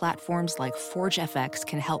training platforms like ForgeFX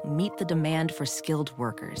can help meet the demand for skilled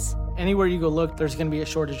workers. Anywhere you go look, there's going to be a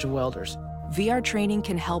shortage of welders. VR training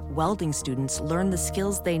can help welding students learn the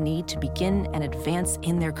skills they need to begin and advance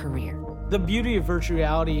in their career. The beauty of virtual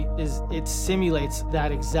reality is it simulates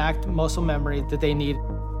that exact muscle memory that they need.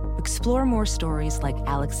 Explore more stories like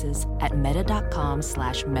Alex's at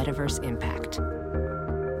meta.com/metaverseimpact.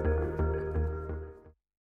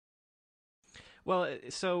 Well,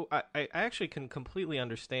 so I actually can completely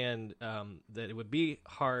understand that it would be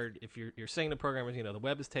hard if you're saying to programmers, the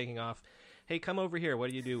web is taking off. Hey, come over here. What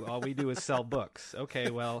do you do? All we do is sell books. Okay,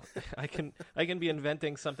 well, I can be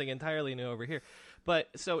inventing something entirely new over here. But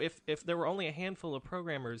so if there were only a handful of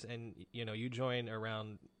programmers and you join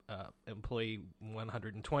around employee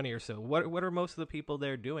 120 or so, what are most of the people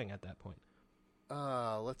there doing at that point?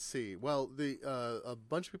 Let's see. Well, a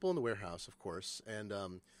bunch of people in the warehouse, of course, and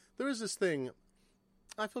there was this thing.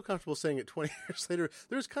 I feel comfortable saying it 20 years later.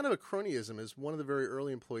 There's kind of a cronyism, as one of the very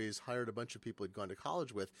early employees hired a bunch of people he'd gone to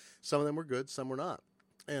college with. Some of them were good, some were not.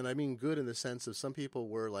 And I mean good in the sense of some people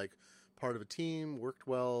were like part of a team, worked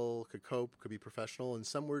well, could cope, could be professional, and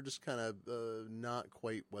some were just kind of not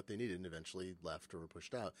quite what they needed and eventually left or were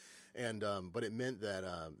pushed out. And but it meant that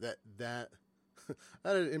that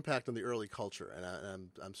had an impact on the early culture,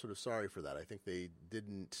 and I'm sort of sorry for that. I think they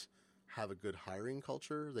didn't have a good hiring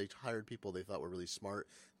culture. They hired people they thought were really smart.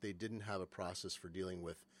 They didn't have a process for dealing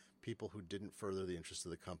with people who didn't further the interests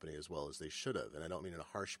of the company as well as they should have. And I don't mean in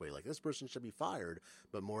a harsh way, like this person should be fired,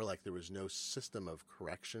 but more like there was no system of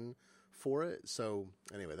correction for it. So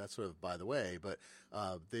anyway, that's sort of by the way. But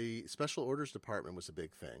the special orders department was a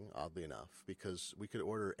big thing, oddly enough, because we could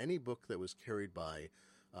order any book that was carried by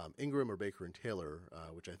Ingram or Baker and Taylor,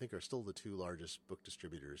 which I think are still the two largest book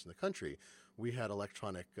distributors in the country. We had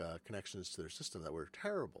electronic connections to their system that were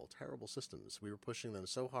terrible, terrible systems. We were pushing them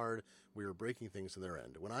so hard, we were breaking things in their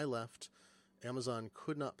end. When I left, Amazon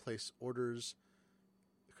could not place orders,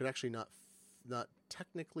 could actually not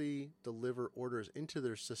technically deliver orders into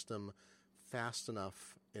their system fast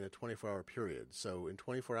enough in a 24-hour period. So in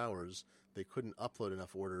 24 hours, they couldn't upload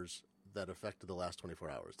enough orders that affected the last 24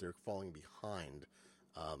 hours. They're falling behind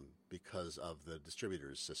because of the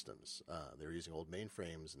distributors' systems. They were using old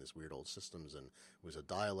mainframes and this weird old systems, and it was a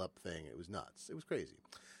dial-up thing. It was nuts. It was crazy.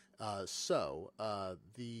 So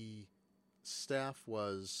the staff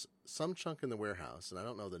was some chunk in the warehouse, and I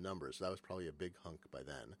don't know the numbers. So that was probably a big hunk by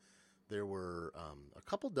then. There were a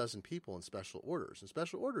couple dozen people in special orders. And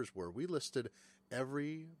special orders were, we listed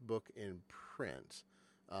every book in print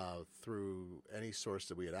through any source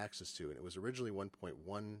that we had access to. And it was originally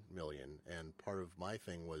 1.1 million. And part of my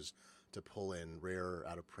thing was to pull in rare,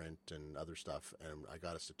 out of print, and other stuff. And I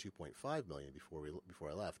got us to 2.5 million before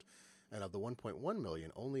I left. And of the 1.1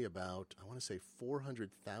 million, only about, I want to say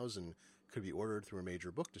 400,000 could be ordered through a major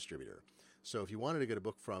book distributor. So if you wanted to get a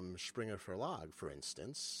book from Springer Verlag, for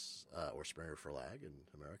instance, or Springer Verlag in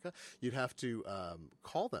America, you'd have to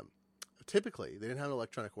call them. Typically, they didn't have an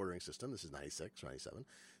electronic ordering system. This is 96, 97.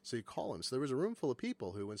 So you call them. So there was a room full of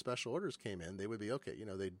people who, when special orders came in, they would be, okay,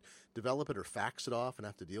 they'd develop it or fax it off and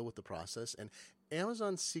have to deal with the process. And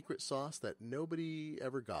Amazon's secret sauce that nobody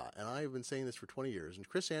ever got, and I've been saying this for 20 years, and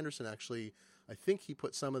Chris Anderson actually, I think he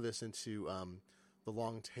put some of this into The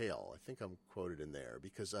Long Tail. I think I'm quoted in there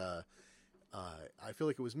because I feel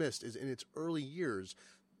like it was missed, is in its early years.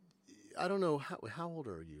 I don't know, how old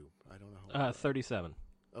are you? I don't know. 37.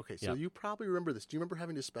 Okay, so you probably remember this. Do you remember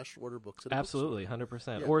having to special order books at a Absolutely, bookstore?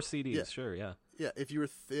 100%. Yeah. Or CDs, Yeah. sure, yeah. Yeah, if you were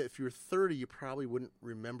 30, you probably wouldn't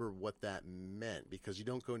remember what that meant because you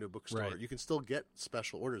don't go into a bookstore. Right. You can still get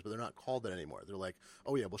special orders, but they're not called that anymore. They're like,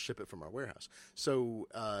 oh yeah, we'll ship it from our warehouse. So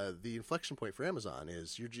the inflection point for Amazon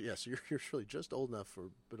is you're really just old enough for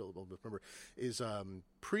a bit old enough to remember is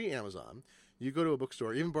pre-Amazon. You go to a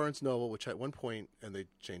bookstore, even Barnes & Noble, which at one point, and they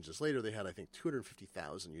changed this later, they had, I think,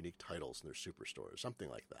 250,000 unique titles in their superstores, something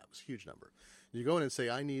like that. It was a huge number. You go in and say,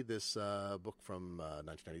 I need this book from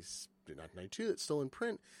 1992 that's still in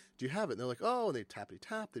print. Do you have it? And they're like, oh, and they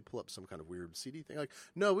tappity-tap. They pull up some kind of weird CD thing. Like,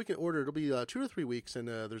 no, we can order. It'll be 2 or 3 weeks, and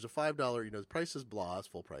there's a $5, the price is blah, it's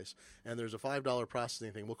full price, and there's a $5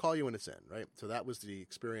 processing thing. We'll call you when it's in, right? So that was the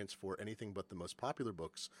experience for anything but the most popular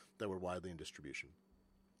books that were widely in distribution.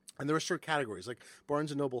 And there were certain categories, like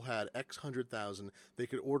Barnes & Noble had X 100,000. They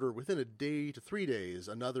could order within a day to 3 days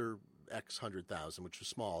another X 100,000, which was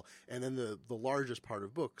small. And then the largest part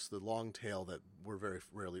of books, the long tail that were very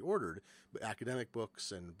rarely ordered, but academic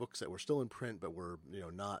books and books that were still in print but were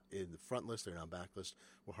not in the front list, they're now back list,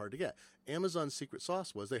 were hard to get. Amazon's secret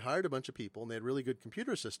sauce was they hired a bunch of people and they had really good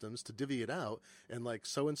computer systems to divvy it out. And like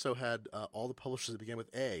so-and-so had all the publishers that began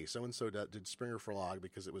with A. So-and-so did Springer Verlag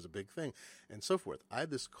because it was a big thing, and so forth. I had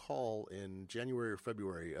this call in January or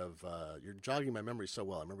February of, you're jogging my memory so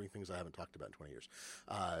well. I'm remembering things I haven't talked about in 20 years.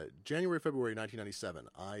 January, February 1997,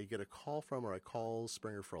 I get a call from, or I call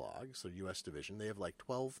Springer Verlag, so U.S. division. They have like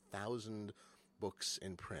 12,000 books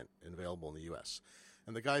in print and available in the U.S.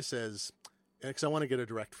 And the guy says, because I want to get a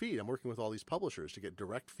direct feed. I'm working with all these publishers to get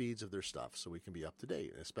direct feeds of their stuff so we can be up to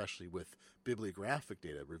date, especially with bibliographic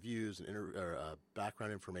data, reviews, and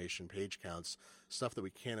background information, page counts, stuff that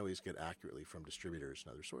we can't always get accurately from distributors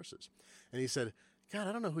and other sources. And he said, God,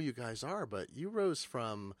 I don't know who you guys are, but you rose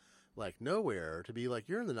from like nowhere to be like,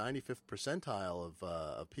 you're in the 95th percentile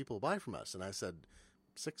of people who buy from us. And I said,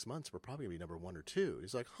 6 months, we're probably going to be number 1 or 2.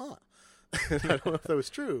 He's like, huh. I don't know if that was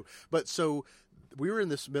true. But so we were in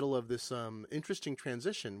this middle of this interesting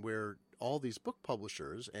transition where all these book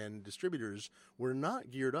publishers and distributors were not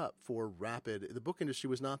geared up for rapid. The book industry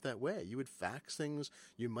was not that way. You would fax things.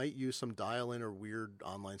 You might use some dial-in or weird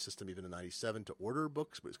online system even in 97 to order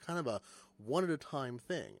books, but it's kind of a one-at-a-time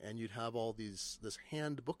thing. And you'd have all this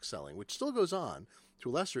hand book selling, which still goes on to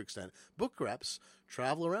a lesser extent. Book reps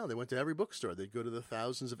travel around. They went to every bookstore. They'd go to the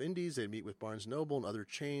thousands of indies. They'd meet with Barnes & Noble and other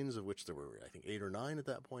chains, of which there were, I think, 8 or 9 at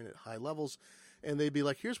that point at high levels. And they'd be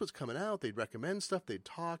like, here's what's coming out. They'd recommend stuff. They'd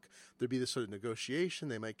talk. There'd be this sort of negotiation.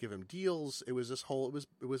 They might give him deals. It was this whole,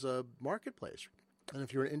 it was a marketplace. And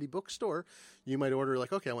if you're an indie bookstore, you might order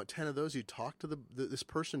like, okay, I want 10 of those. You talk to this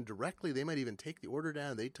person directly. They might even take the order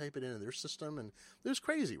down. They type it in their system. And it was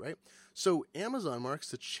crazy, right? So Amazon marks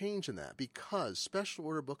the change in that because special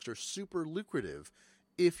order books are super lucrative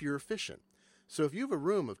if you're efficient. So if you have a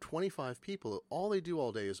room of 25 people, all they do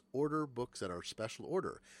all day is order books that are special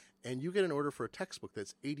order. And you get an order for a textbook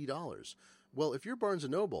that's $80. Well, if you're Barnes &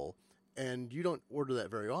 Noble and you don't order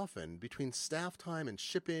that very often, between staff time and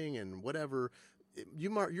shipping and whatever,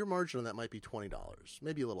 your margin on that might be $20,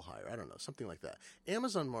 maybe a little higher. I don't know, something like that.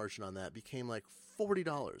 Amazon margin on that became like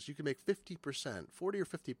 $40. You could make 50%, 40 or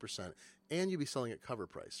 50%, and you'd be selling at cover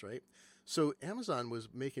price, right? So Amazon was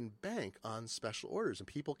making bank on special orders, and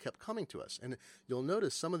people kept coming to us. And you'll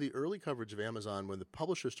notice some of the early coverage of Amazon when the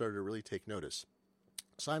publishers started to really take notice.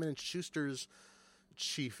 Simon & Schuster's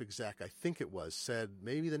chief exec, I think it was, said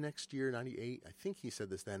maybe the next year, 98, I think he said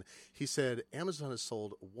this then, he said Amazon has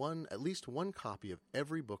sold at least one copy of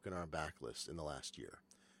every book in our backlist in the last year,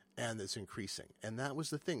 and it's increasing. And that was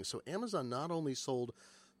the thing. So Amazon not only sold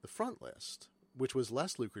the front list, which was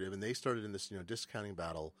less lucrative, and they started in this discounting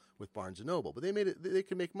battle with Barnes & Noble, but they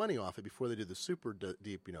could make money off it before they did the super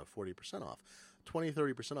deep 40% off. 20,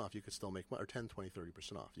 30% off, you could still make money, or 10, 20,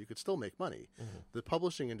 30% off. You could still make money. Mm-hmm. The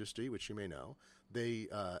publishing industry, which you may know,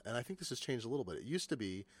 and I think this has changed a little bit. It used to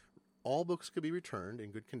be all books could be returned in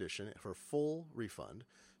good condition for a full refund.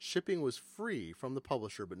 Shipping was free from the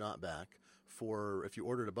publisher, but not back for if you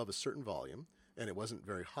ordered above a certain volume, and it wasn't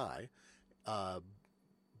very high.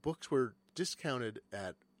 Books were discounted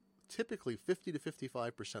at typically 50 to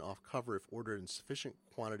 55% off cover if ordered in sufficient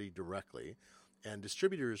quantity directly. And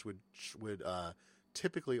distributors would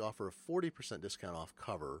typically offer a 40% discount off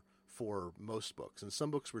cover for most books. And some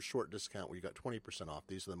books were short discount where you got 20% off.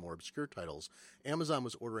 These are the more obscure titles. Amazon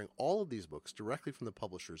was ordering all of these books directly from the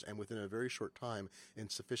publishers and within a very short time in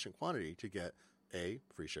sufficient quantity to get A,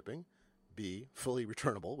 free shipping, B, fully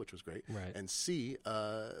returnable, which was great, right, and C,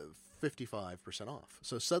 55% off.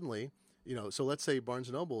 So suddenly, so let's say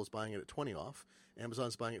Barnes & Noble is buying it at 20 off,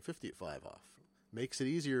 Amazon's buying it 50 at 5 off. Makes it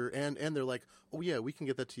easier, and they're like, oh yeah, we can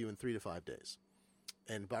get that to you in 3 to 5 days.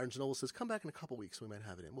 And Barnes & Noble says, come back in a couple weeks, we might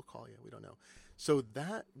have it in. We'll call you. We don't know. So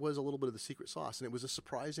that was a little bit of the secret sauce, and it was a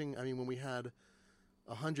surprising. I mean, when we had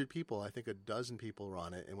 100 people, I think a dozen people were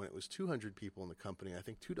on it, and when it was 200 people in the company, I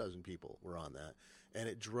think 24 people were on that. And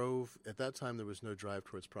it drove. At that time, there was no drive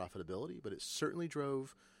towards profitability, but it certainly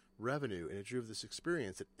drove revenue, and it drove this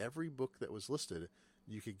experience that every book that was listed,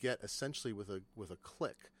 you could get essentially with a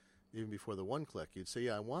click. Even before the one click, you'd say,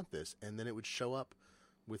 yeah, I want this. And then it would show up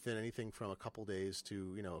within anything from a couple days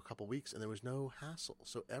to, a couple weeks, and there was no hassle.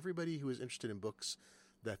 So everybody who was interested in books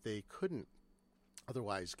that they couldn't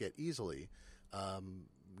otherwise get easily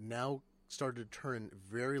now started to turn in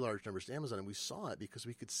very large numbers to Amazon. And we saw it because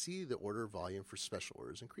we could see the order volume for special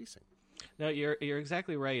orders increasing. No, you're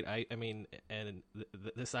exactly right. I mean, and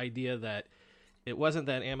this idea that it wasn't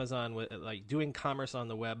that Amazon like doing commerce on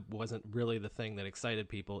the web wasn't really the thing that excited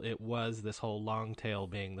people. It was this whole long tail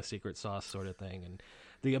being the secret sauce sort of thing, and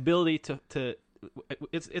the ability to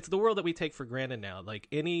it's the world that we take for granted now. Like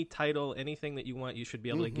any title, anything that you want, you should be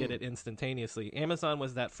able to get it instantaneously. Amazon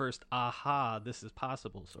was that first aha, this is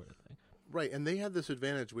possible sort of thing. Right, and they had this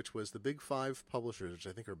advantage, which was the big 5 publishers, which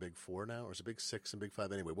I think are big 4 now, or is it big 6 and big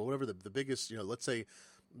 5 anyway? Well, whatever the biggest, let's say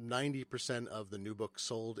 90% of the new books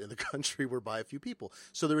sold in the country were by a few people.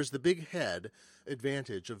 So there is the big head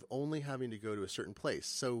advantage of only having to go to a certain place.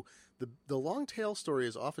 So the long tail story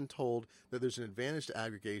is often told that there's an advantage to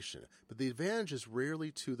aggregation, but the advantage is rarely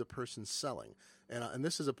to the person selling. And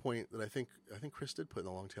this is a point that I think Chris did put in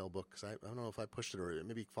the long tail book, because I don't know if I pushed it or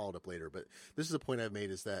maybe followed up later, but this is a point I've made,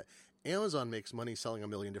 is that Amazon makes money selling 1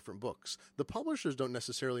 million different books. The publishers don't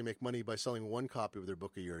necessarily make money by selling one copy of their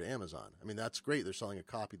book a year to Amazon. I mean, that's great. They're selling a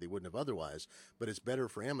copy they wouldn't have otherwise, but it's better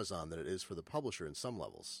for Amazon than it is for the publisher in some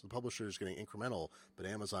levels. The publisher is getting incremental, but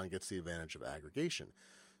Amazon gets the advantage of aggregation.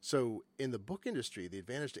 So in the book industry, the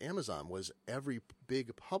advantage to Amazon was every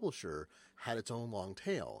big publisher had its own long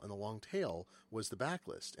tail, and the long tail was the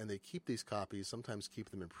backlist. And they keep these copies, sometimes keep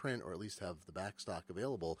them in print, or at least have the back stock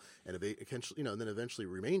available, and and then eventually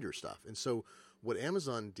remainder stuff. And so what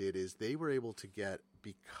Amazon did is they were able to get,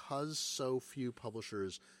 because so few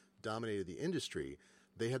publishers dominated the industry,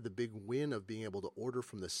 they had the big win of being able to order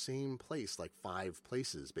from the same place, like 5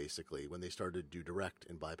 places, basically, when they started to do direct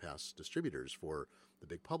and bypass distributors for the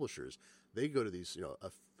big publishers. They go to these, a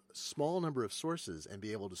small number of sources and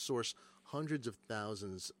be able to source hundreds of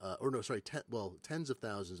thousands, tens of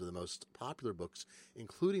thousands of the most popular books,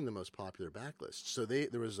 including the most popular backlists. So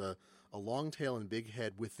there was a long tail and big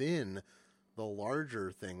head within the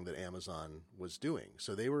larger thing that Amazon was doing.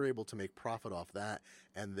 So they were able to make profit off that.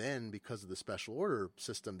 And then because of the special order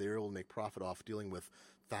system, they were able to make profit off dealing with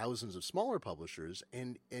thousands of smaller publishers.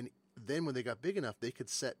 And then when they got big enough, they could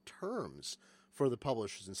set terms for the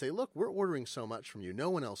publishers and say, look, we're ordering so much from you. No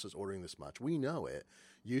one else is ordering this much. We know it.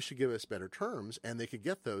 You should give us better terms. And they could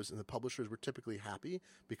get those. And the publishers were typically happy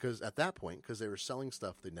because they were selling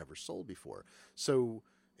stuff they'd never sold before. So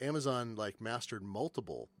Amazon mastered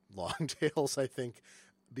multiple long tails, I think,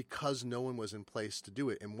 because no one was in place to do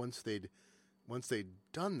it. And once they'd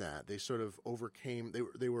done that, they sort of overcame.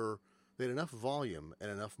 They had enough volume and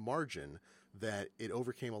enough margin that it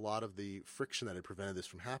overcame a lot of the friction that had prevented this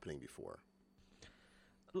from happening before.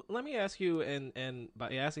 Let me ask you, and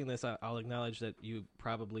by asking this, I'll acknowledge that you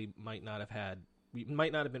probably might not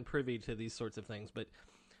have been privy to these sorts of things, but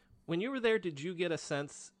when you were there, did you get a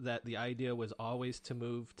sense that the idea was always to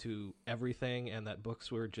move to everything and that books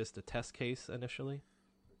were just a test case initially?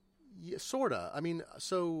 Yeah, sorta. I mean,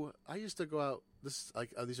 so I used to go out. This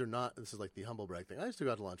is like the humble brag thing. I used to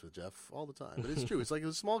go out to lunch with Jeff all the time, but it's true. It was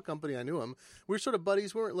a small company. I knew him. We were sort of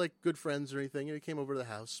buddies. We weren't like good friends or anything. He came over to the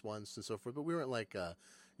house once and so forth, but we weren't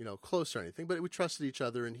close or anything. But we trusted each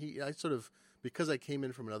other, and because I came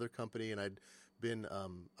in from another company and I'd been,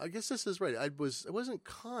 I guess this is right. I wasn't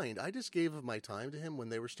kind. I just gave of my time to him when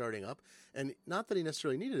they were starting up, and not that he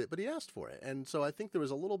necessarily needed it, but he asked for it. And so I think there was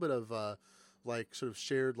a little bit of sort of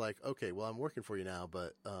shared, okay, well, I'm working for you now,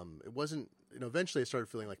 but it wasn't. Eventually I started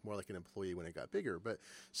feeling more like an employee when it got bigger. But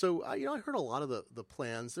so I heard a lot of the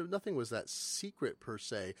plans. Nothing was that secret per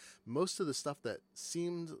se. Most of the stuff that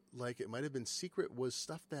seemed like it might have been secret was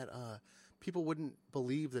stuff that people wouldn't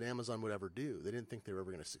believe that Amazon would ever do. They didn't think they were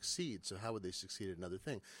ever going to succeed. So how would they succeed at another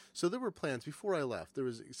thing? So there were plans before I left. There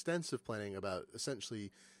was extensive planning about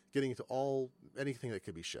essentially getting into anything that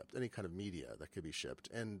could be shipped, any kind of media that could be shipped.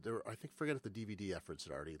 And forget if the DVD efforts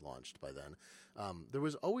had already launched by then. There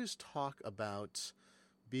was always talk about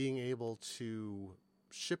being able to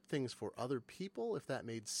ship things for other people, if that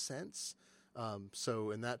made sense. And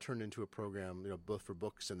that turned into a program, both for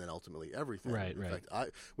books and then ultimately everything. Right. In fact,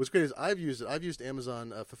 what's great is I've used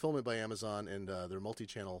Amazon Fulfillment by Amazon and their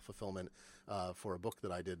multi-channel fulfillment for a book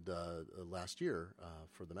that I did last year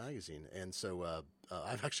for the magazine, and so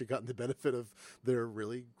I've actually gotten the benefit of their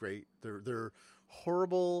really great, their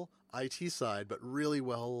horrible IT side, but really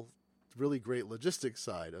great logistics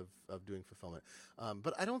side of doing fulfillment.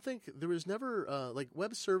 But I don't think there was never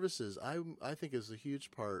web services. I think is a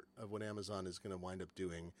huge part of what Amazon is going to wind up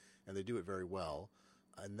doing, and they do it very well.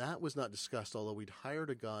 And that was not discussed, although we'd hired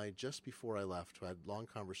a guy just before I left who I had long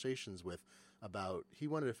conversations with about, he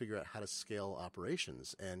wanted to figure out how to scale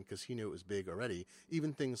operations, and because he knew it was big already,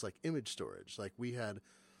 even things like image storage. Like we had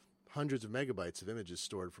hundreds of megabytes of images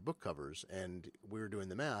stored for book covers, and we were doing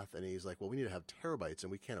the math, and he's like, well, we need to have terabytes,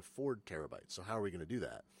 and we can't afford terabytes, so how are we going to do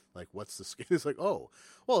that? What's the scale? It's oh,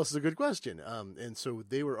 well, this is a good question. And so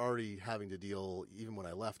they were already having to deal, even when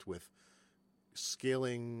I left, with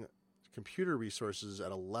scaling computer resources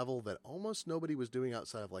at a level that almost nobody was doing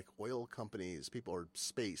outside of like oil companies, people, or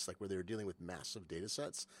space, like where they were dealing with massive data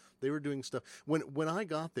sets. They were doing stuff. When I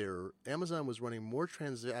got there, Amazon was running more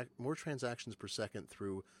transactions per second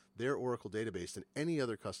through their Oracle database than any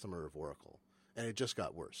other customer of Oracle. And it just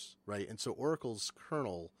got worse, right? And so Oracle's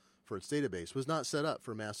kernel for its database was not set up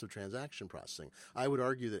for massive transaction processing. I would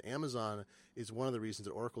argue that Amazon is one of the reasons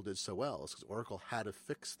that Oracle did so well, is because Oracle had to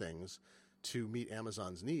fix things to meet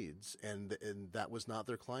Amazon's needs, and that was not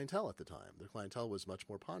their clientele at the time. Their clientele was much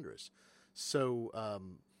more ponderous. So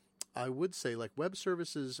I would say, like web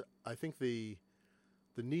services, I think the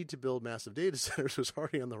need to build massive data centers was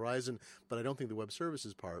already on the horizon, but I don't think the web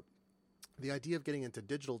services part. The idea of getting into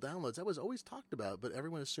digital downloads, that was always talked about, but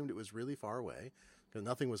everyone assumed it was really far away because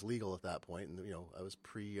nothing was legal at that point, and I was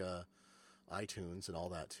pre iTunes and all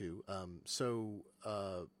that too. I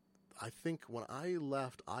think when I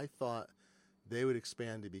left, I thought they would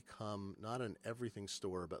expand to become not an everything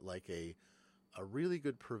store, but like a really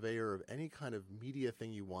good purveyor of any kind of media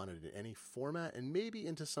thing you wanted in any format, and maybe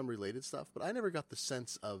into some related stuff. But I never got the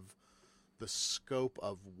sense of the scope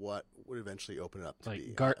of what would eventually open it up to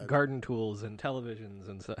be. Garden tools and televisions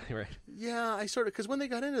and stuff, right? Yeah, I sort of, because when they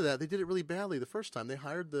got into that, they did it really badly the first time. They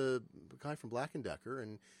hired the guy from Black & Decker,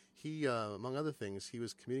 and he, among other things, he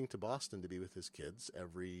was commuting to Boston to be with his kids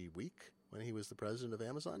every week when he was the president of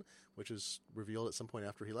Amazon, which was revealed at some point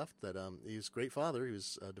after he left that he was a great father. He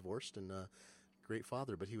was divorced and great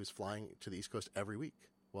father, but he was flying to the East Coast every week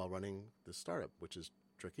while running this startup, which is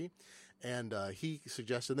tricky. And he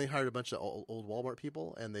suggested, and they hired a bunch of old Walmart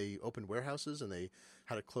people, and they opened warehouses, and they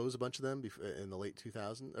had to close a bunch of them in the late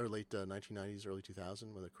 2000s or late 1990s, early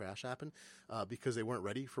 2000 when the crash happened, because they weren't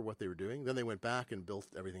ready for what they were doing. Then they went back and built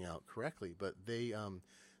everything out correctly, but they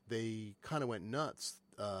kind of went nuts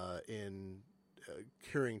in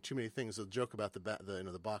carrying too many things. The joke about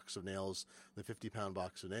the box of nails, the 50-pound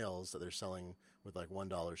box of nails that they're selling with like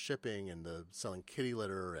 $1 shipping, and the selling kitty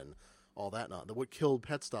litter and all that. What killed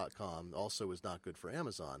Pets.com also was not good for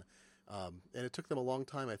Amazon, and it took them a long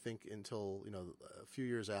time, I think, until a few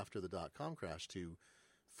years after the .com crash to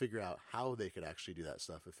figure out how they could actually do that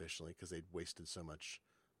stuff efficiently, because they'd wasted so much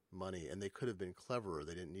money, and they could have been cleverer.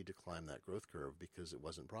 They didn't need to climb that growth curve because it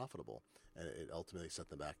wasn't profitable, and it ultimately set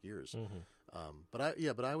them back years. Mm-hmm.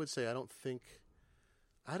 But I would say I don't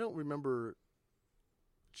remember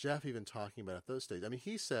Jeff even talking about it at those stages. I mean,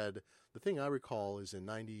 he said, the thing I recall is in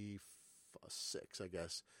 96, I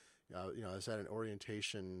guess, I was at an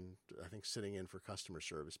orientation, I think, sitting in for customer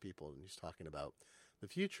service people, and he's talking about the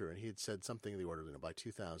future, and he had said something in the order, by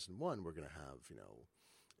 2001, we're going to have,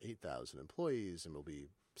 8,000 employees, and we'll be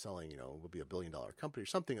selling, we'll be $1 billion company or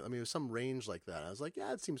something. I mean, it was some range like that. I was like,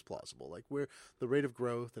 yeah, it seems plausible. Like, we're the rate of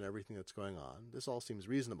growth and everything that's going on, this all seems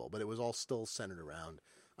reasonable, but it was all still centered around,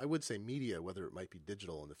 I would say, media, whether it might be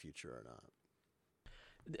digital in the future or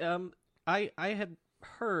not. I had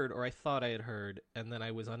heard, or I thought I had heard, and then I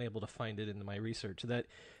was unable to find it in my research, that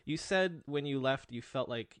you said when you left, you felt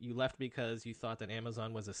like you left because you thought that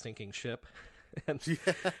Amazon was a sinking ship. And,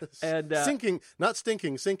 yes. And sinking, not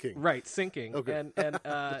stinking, sinking. Right, sinking. Okay.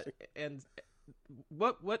 And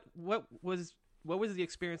what was the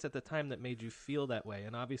experience at the time that made you feel that way?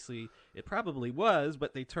 And obviously, it probably was,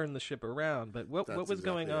 but they turned the ship around. But what was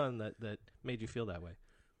going on that made you feel that way?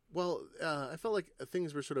 Well, I felt like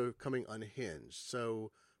things were sort of coming unhinged.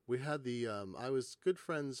 So we had I was good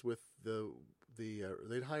friends with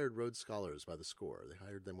they'd hired Rhodes Scholars by the score. They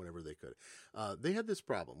hired them whenever they could. They had this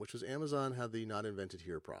problem, which was Amazon had the not invented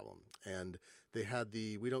here problem. And they had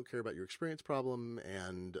the we don't care about your experience problem,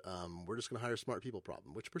 and we're just going to hire smart people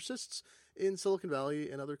problem, which persists in Silicon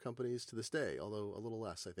Valley and other companies to this day, although a little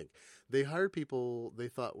less, I think. They hired people they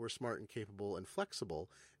thought were smart and capable and flexible.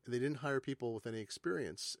 They didn't hire people with any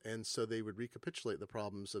experience, and so they would recapitulate the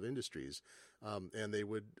problems of industries, and they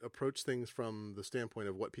would approach things from the standpoint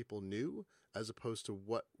of what people knew as opposed to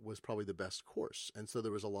what was probably the best course. And so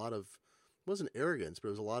there was a lot of, it wasn't arrogance, but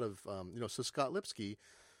it was a lot of, so Scott Lipsky,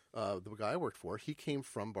 the guy I worked for, he came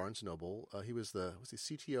from Barnes & Noble. He was the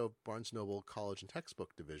CTO of Barnes & Noble College and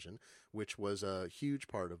Textbook Division, which was a huge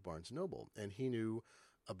part of Barnes & Noble. And he knew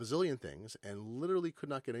a bazillion things and literally could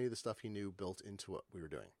not get any of the stuff he knew built into what we were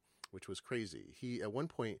doing, which was crazy. He, at one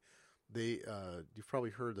point, you've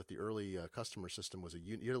probably heard that the early customer system was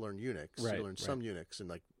you had to learn Unix. Right, you learned some Unix and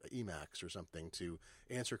like Emacs or something to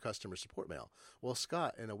answer customer support mail. Well,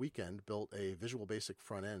 Scott, in a weekend, built a Visual Basic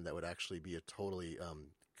front end that would actually be a totally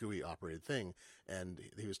GUI operated thing, and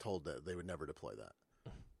he was told that they would never deploy that.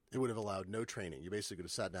 It would have allowed no training. You basically could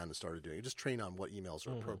have sat down and started doing it. Just train on what emails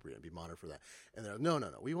are appropriate and be monitored for that. And they're like, no.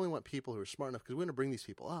 We only want people who are smart enough because we want to bring these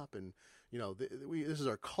people up. And, this is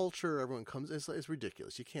our culture. Everyone comes. It's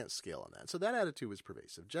ridiculous. You can't scale on that. So that attitude was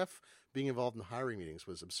pervasive. Jeff being involved in hiring meetings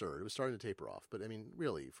was absurd. It was starting to taper off. But, I mean,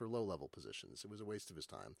 really, for low-level positions, it was a waste of his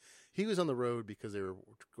time. He was on the road because they were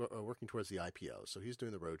working towards the IPO. So he's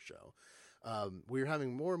doing the road show. We were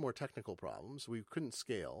having more and more technical problems. We couldn't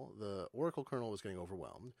scale. The Oracle kernel was getting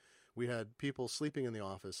overwhelmed. We had people sleeping in the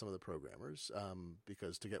office, some of the programmers,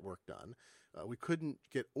 because to get work done. We couldn't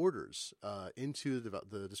get orders into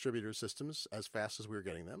the distributor systems as fast as we were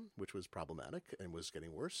getting them, which was problematic and was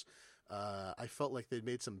getting worse. I felt like they'd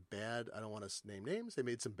made some bad, I don't want to name names, they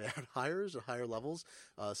made some bad hires at higher levels,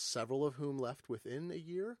 several of whom left within a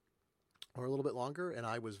year or a little bit longer, and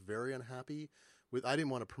I was very unhappy. I didn't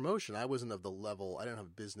want a promotion. I wasn't of the level. I didn't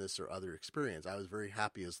have business or other experience. I was very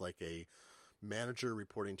happy as like a manager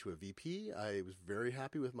reporting to a VP. I was very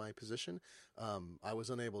happy with my position. I was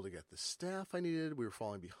unable to get the staff I needed. We were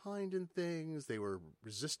falling behind in things. They were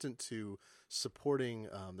resistant to supporting.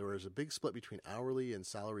 There was a big split between hourly and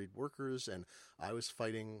salaried workers, and I was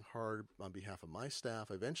fighting hard on behalf of my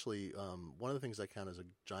staff. Eventually, one of the things I count as a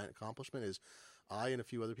giant accomplishment is I and a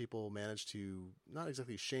few other people managed to not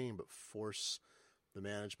exactly shame, but force the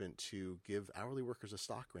management to give hourly workers a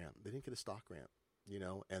stock grant. They didn't get a stock grant,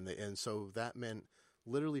 and so that meant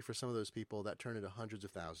literally for some of those people that turned into hundreds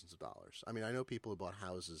of thousands of dollars. I mean, I know people who bought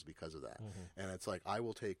houses because of that, and it's like I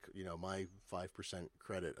will take my 5%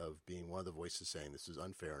 credit of being one of the voices saying this is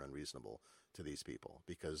unfair and unreasonable to these people,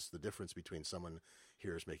 because the difference between someone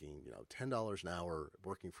here is making $10 an hour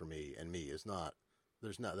working for me and me is not.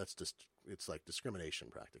 That's just, it's like discrimination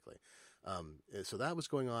practically. So that was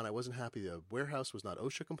going on. I wasn't happy. The warehouse was not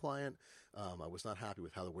OSHA compliant. I was not happy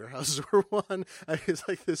with how the warehouses were run. It's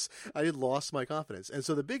like this, I had lost my confidence. And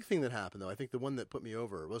so the big thing that happened, though, I think the one that put me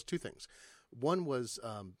over was two things. One was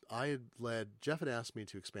Jeff had asked me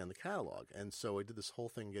to expand the catalog. And so I did this whole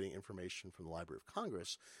thing getting information from the Library of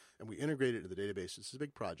Congress, and we integrated it into the database. It's a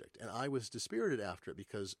big project. And I was dispirited after it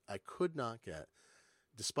because I could not get,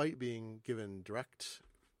 despite being given direct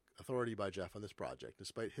authority by Jeff on this project,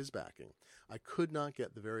 despite his backing, I could not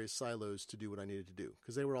get the various silos to do what I needed to do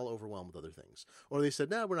because they were all overwhelmed with other things. Or they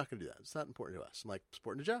said, no, we're not going to do that. It's not important to us. I'm like, it's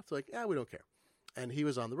important to Jeff. They're like, yeah, we don't care. And he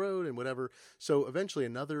was on the road and whatever. So eventually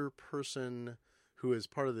another person who is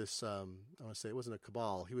part of this, I want to say it wasn't a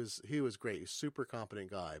cabal. He was great. He was a super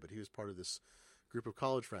competent guy, but he was part of this group of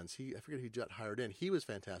college friends. I forget who Jet hired in. He was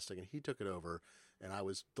fantastic, and he took it over, and I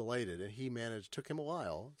was delighted. And he managed, took him a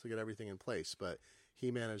while to get everything in place, but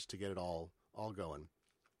he managed to get it all going.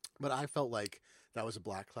 But I felt like that was a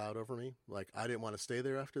black cloud over me. Like I didn't want to stay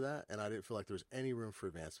there after that, and I didn't feel like there was any room for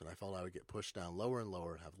advancement. I felt I would get pushed down lower and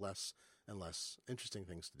lower and have less and less interesting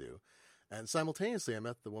things to do. And simultaneously, I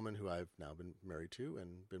met the woman who I've now been married to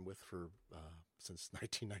and been with for since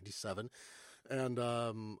 1997. And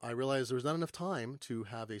I realized there was not enough time to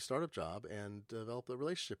have a startup job and develop a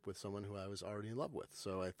relationship with someone who I was already in love with.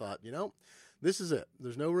 So I thought, this is it.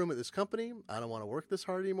 There's no room at this company. I don't want to work this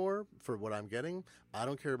hard anymore for what I'm getting. I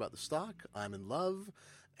don't care about the stock. I'm in love,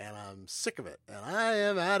 and I'm sick of it. And I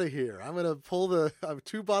am out of here. I'm going to I have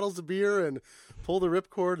 2 bottles of beer and pull the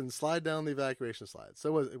ripcord and slide down the evacuation slide.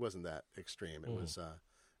 So it wasn't that extreme.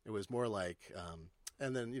 It was more like,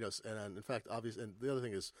 and then, and in fact, obviously, and the other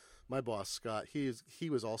thing is my boss, Scott, he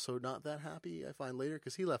was also not that happy, I find later,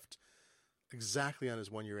 because he left exactly on his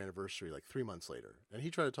 1-year anniversary, like 3 months later. And he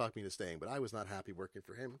tried to talk me into staying, but I was not happy working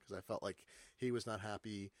for him because I felt like he was not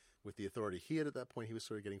happy with the authority he had at that point. He was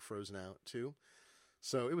sort of getting frozen out too.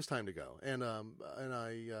 So it was time to go. And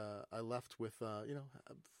I left with,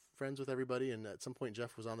 friends with everybody. And at some point,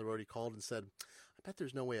 Jeff was on the road. He called and said, I bet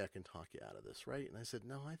there's no way I can talk you out of this, right? And I said,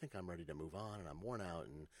 no, I think I'm ready to move on and I'm worn out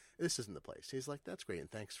and this isn't the place. He's like, that's great.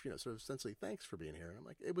 And thanks, sort of essentially thanks for being here. And I'm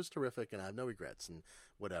like, it was terrific and I have no regrets and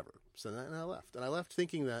whatever. So then I left. And I left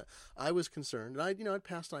thinking that I was concerned. And I'd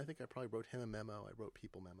passed on, I think I probably wrote him a memo. I wrote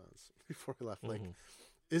people memos before I left. Like,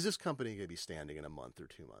 is this company going to be standing in a month or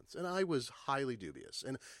 2 months? And I was highly dubious.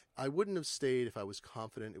 And I wouldn't have stayed if I was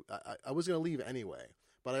confident. I was going to leave anyway.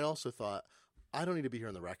 But I also thought, I don't need to be here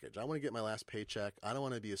on the wreckage. I want to get my last paycheck. I don't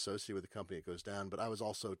want to be associated with the company that goes down. But I was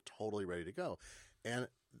also totally ready to go. And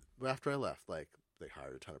after I left, like, they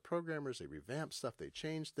hired a ton of programmers. They revamped stuff. They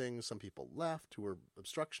changed things. Some people left who were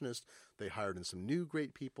obstructionists. They hired in some new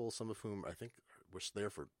great people, some of whom I think were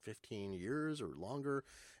there for 15 years or longer.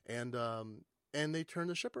 And they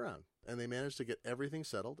turned the ship around. And they managed to get everything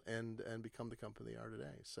settled and become the company they are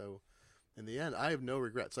today. So In the end, I have no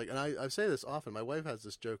regrets. Like, and I say this often. My wife has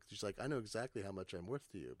this joke. She's like, "I know exactly how much I'm worth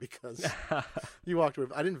to you because you walked away.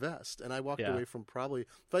 I'd invest, and I walked away from probably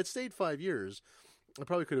if I'd stayed 5 years, I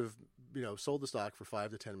probably could have sold the stock for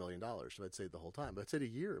 $5 to $10 million if I'd stayed the whole time. But I'd stayed a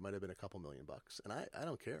year, it might have been a couple $1,000,000, and I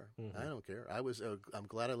don't care. I don't care. I'm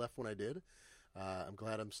glad I left when I did. I'm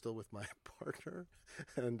glad I'm still with my partner,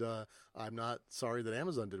 and I'm not sorry that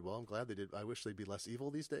Amazon did well. I'm glad they did. I wish they'd be less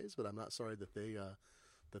evil these days, but I'm not sorry that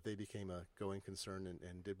they became a going concern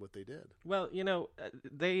and did what they did. Well,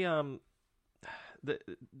 they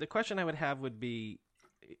the question I would have would be,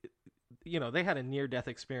 they had a near-death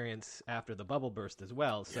experience after the bubble burst as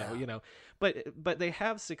well. So, but they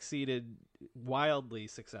have succeeded, wildly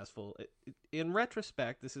successful. In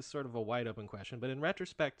retrospect, this is sort of a wide open question, but in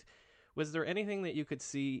retrospect, was there anything that you could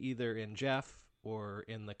see either in Jeff or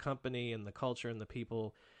in the company and the culture and the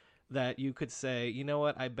people that you could say, you know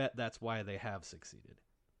what, I bet that's why they have succeeded?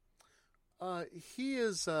 He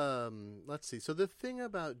is, let's see. So the thing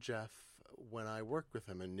about Jeff, when I worked with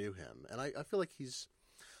him and knew him, and I feel like he's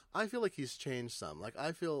changed some. Like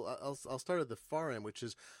I'll start at the far end, which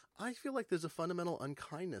is I feel like there's a fundamental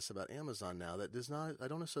unkindness about Amazon now that I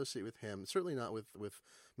don't associate with him. Certainly not with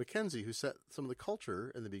Mackenzie, who set some of the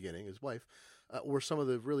culture in the beginning, his wife, or some of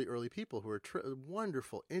the really early people who are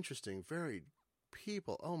wonderful, interesting, varied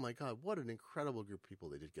people. Oh my God, what an incredible group of people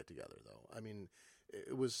they did get together, though. I mean,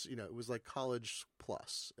 it was like college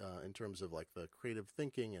plus in terms of like the creative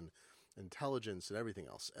thinking and intelligence and everything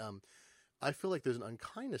else. I feel like there's an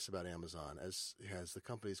unkindness about Amazon as the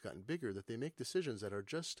company's gotten bigger, that they make decisions that are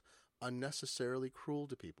just unnecessarily cruel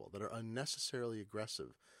to people, that are unnecessarily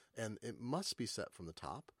aggressive, and it must be set from the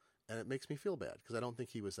top, and it makes me feel bad because I don't think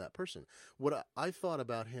he was that person. What I thought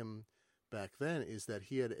about him back then is that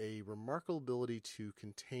he had a remarkable ability to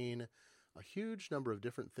contain a huge number of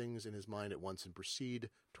different things in his mind at once and proceed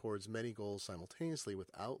towards many goals simultaneously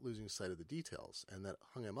without losing sight of the details, and that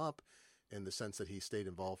hung him up in the sense that he stayed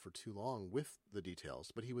involved for too long with the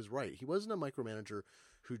details. But he was right. He wasn't a micromanager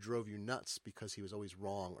who drove you nuts because he was always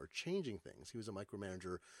wrong or changing things. He was a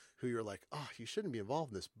micromanager who you're like, oh, you shouldn't be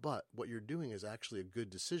involved in this, but what you're doing is actually a good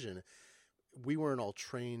decision. We weren't all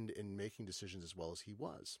trained in making decisions as well as he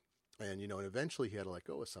was. And, and eventually he had to let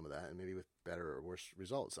go of some of that, and maybe with better or worse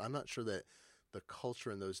results. I'm not sure that the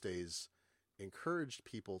culture in those days encouraged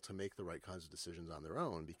people to make the right kinds of decisions on their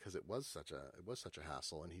own, because it was such a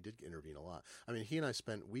hassle, and he did intervene a lot. I mean, he and I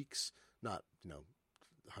spent weeks, not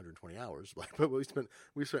 120 hours, but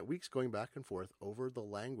we spent weeks going back and forth over the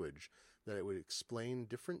language that it would explain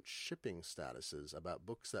different shipping statuses about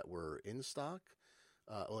books that were in stock,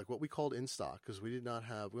 like what we called in stock, because we only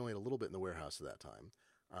had a little bit in the warehouse at that time.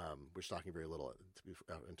 We're stocking very little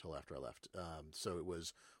until after I left. So it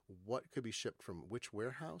was what could be shipped from which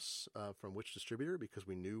warehouse, from which distributor, because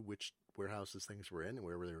we knew which warehouses things were in and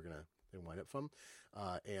wherever they were going to wind up from.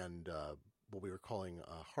 And what we were calling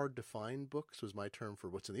hard to find books was my term for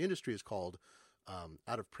what's in the industry is called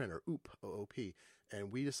out of print, or OOP, OOP.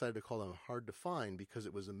 And we decided to call them hard to find because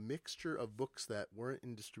it was a mixture of books that weren't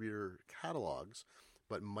in distributor catalogs,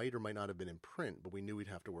 but might or might not have been in print, but we knew we'd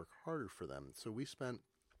have to work harder for them. So we spent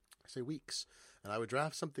weeks, and I would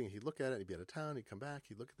draft something, he'd look at it, he'd be out of town, he'd come back,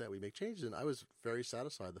 he'd look at that, we'd make changes, and I was very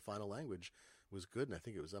satisfied the final language was good, and I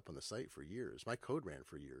think it was up on the site for years. My code ran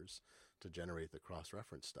for years to generate the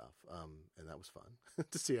cross-reference stuff, and that was fun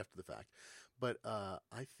to see after the fact. But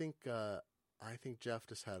I think Jeff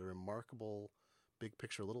just had a remarkable big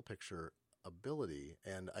picture, little picture ability,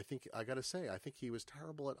 and I think he was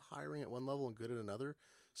terrible at hiring at one level and good at another,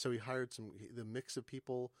 so he hired the mix of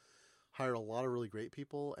people, hired a lot of really great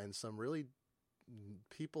people and some really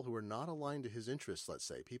people who were not aligned to his interests, let's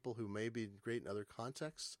say, people who may be great in other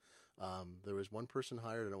contexts. There was one person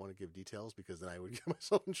hired, I don't want to give details because then I would get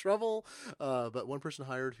myself in trouble, but one person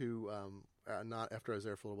hired who, not after I was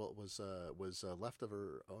there for a little while, was left of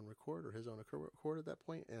her own record, or his own record at that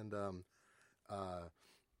point, and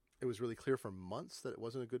it was really clear for months that it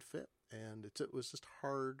wasn't a good fit, and it was just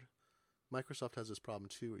hard. Microsoft has this problem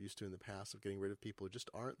too, it used to in the past, of getting rid of people who just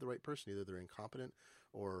aren't the right person. Either they're incompetent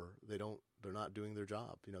or they're not doing their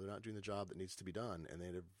job. They're not doing the job that needs to be done, and they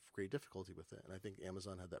had great difficulty with it. And I think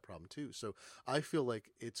Amazon had that problem too. So I feel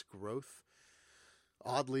like its growth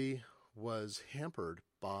oddly was hampered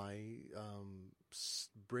by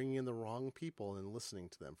bringing in the wrong people and listening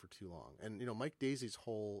to them for too long. And Mike Daisy's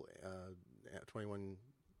whole 21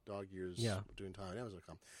 dog years doing time at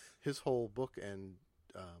Amazon.com, his whole book and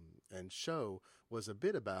show was a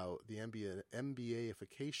bit about the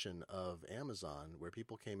MBA-ification of Amazon, where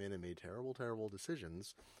people came in and made terrible, terrible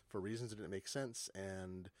decisions for reasons that didn't make sense,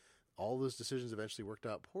 and all those decisions eventually worked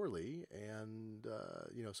out poorly, and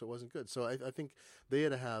so it wasn't good. So I think they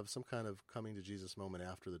had to have some kind of coming to Jesus moment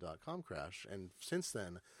after the dot-com crash, and since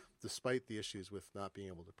then, despite the issues with not being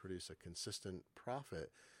able to produce a consistent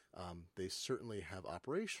profit, they certainly have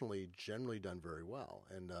operationally generally done very well.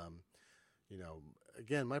 And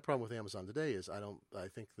again, my problem with Amazon today is I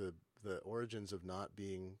think the origins of not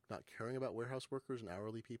caring about warehouse workers and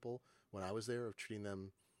hourly people when I was there, of treating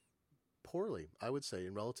them poorly, I would say,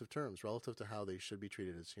 in relative terms, relative to how they should be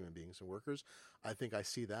treated as human beings and workers. I think I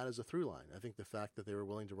see that as a through line. I think the fact that they were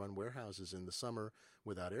willing to run warehouses in the summer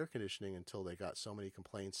without air conditioning until they got so many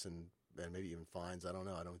complaints and maybe even fines. I don't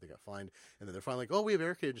know. I don't think they got fined. And then they're finally like, oh, we have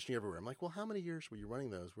air conditioning everywhere. I'm like, well, how many years were you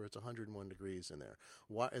running those where it's 101 degrees in there?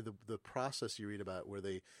 Why the process you read about where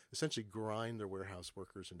they essentially grind their warehouse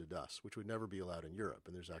workers into dust, which would never be allowed in Europe.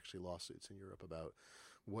 And there's actually lawsuits in Europe about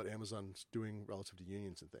what Amazon's doing relative to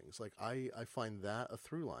unions and things. Like I find that a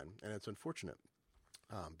through line, and it's unfortunate.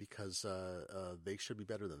 Because they should be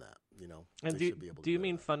better than that, And they should be able to do you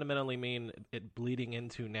mean that. fundamentally mean it bleeding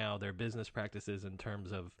into now their business practices in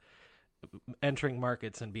terms of entering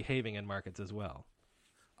markets and behaving in markets as well?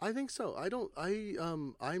 I think so.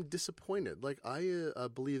 I'm disappointed. Like I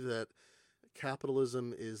believe that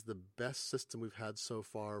capitalism is the best system we've had so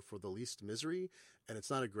far for the least misery, and it's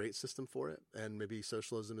not a great system for it. And maybe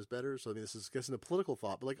socialism is better. So I mean, this is guessing a political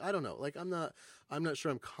thought, but I don't know. I'm not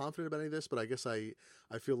sure I'm confident about any of this, but I guess I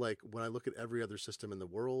feel like when I look at every other system in the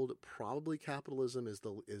world, probably capitalism is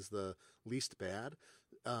the least bad.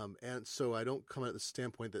 And so I don't come at the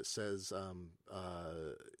standpoint that says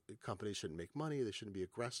companies shouldn't make money, they shouldn't be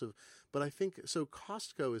aggressive. But I think so.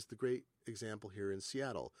 Costco is the great example here in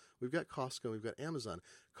Seattle. We've got Costco, we've got Amazon.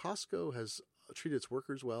 Costco has treated its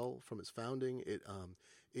workers well from its founding.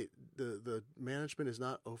 The management is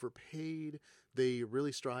not overpaid. They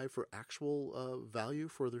really strive for actual value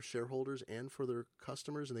for their shareholders and for their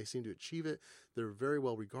customers, and they seem to achieve it. They're very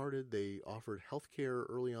well regarded. They offered health care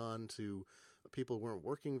early on to people who weren't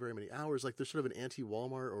working very many hours. Like, there's sort of an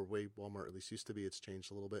anti-Walmart, or way Walmart at least used to be. It's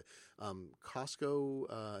changed a little bit.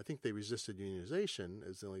 Costco, I think they resisted unionization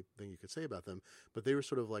is the only thing you could say about them, but they were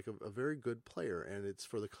sort of like a very good player, and it's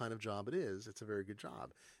for the kind of job it is. It's a very good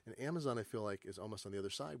job. And Amazon, I feel like, is almost on the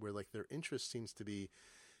other side, where like their interest seems to be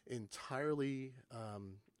entirely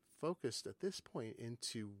focused at this point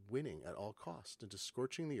into winning at all costs, into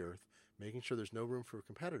scorching the earth, making sure there's no room for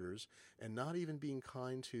competitors, and not even being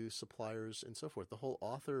kind to suppliers and so forth. The whole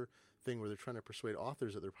author thing where they're trying to persuade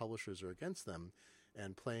authors that their publishers are against them,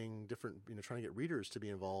 and playing different, trying to get readers to be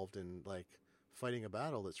involved in like fighting a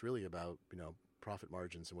battle that's really about, profit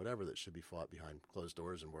margins and whatever that should be fought behind closed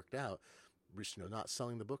doors and worked out. Not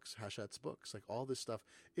selling the books, Hachette's books, like all this stuff,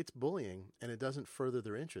 it's bullying, and it doesn't further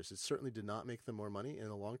their interests. It certainly did not make them more money. In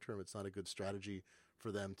the long term, it's not a good strategy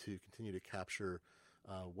for them to continue to capture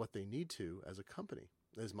what they need to as a company,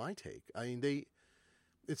 is my take. I mean,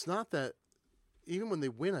 it's not that even when they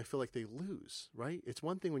win, I feel like they lose, right? It's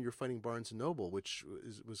one thing when you're fighting Barnes & Noble, which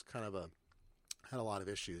was kind of had a lot of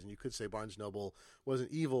issues. And you could say Barnes & Noble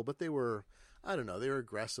wasn't evil, but they were, I don't know, they were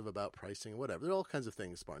aggressive about pricing and whatever. There are all kinds of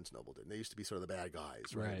things Barnes & Noble did. And they used to be sort of the bad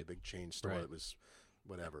guys, right? A big chain store that was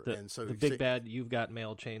whatever. And so the big bad You've Got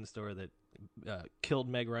Mail chain store that killed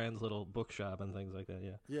Meg Ryan's little bookshop and things like that.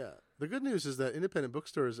 Yeah. The good news is that independent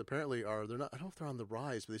bookstores apparently they're not, I don't know if they're on the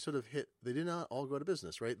rise, but they sort of they did not all go out of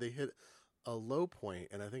business, right? They hit a low point,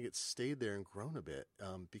 and I think it's stayed there and grown a bit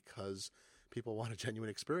because people want a genuine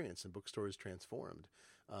experience, and bookstores transformed.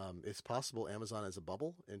 It's possible Amazon is a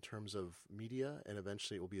bubble in terms of media, and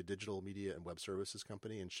eventually it will be a digital media and web services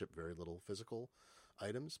company and ship very little physical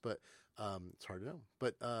items, but it's hard to know.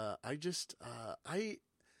 But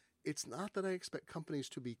it's not that I expect companies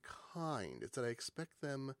to be kind. It's that I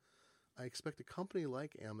expect a company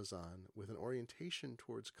like Amazon with an orientation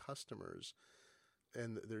towards customers,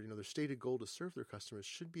 and their stated goal to serve their customers,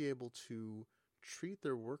 should be able to treat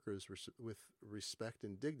their workers with respect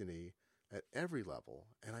and dignity at every level.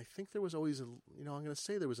 And I think there was always I'm going to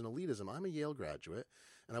say there was an elitism. I'm a Yale graduate,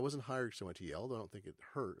 and I wasn't hired because I went to Yale. I don't think it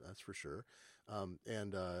hurt, that's for sure.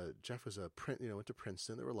 And Jeff was went to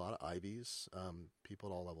Princeton. There were a lot of Ivies, people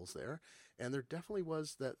at all levels there. And there definitely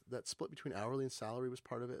was that split between hourly and salary was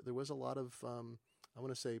part of it. There was a lot of, I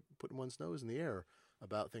want to say, putting one's nose in the air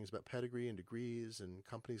about things about pedigree and degrees and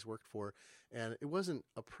companies worked for. And it wasn't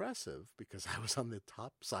oppressive because I was on the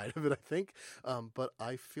top side of it, I think. But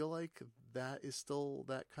I feel like that is still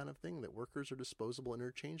that kind of thing, that workers are disposable,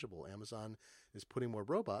 interchangeable. Amazon is putting more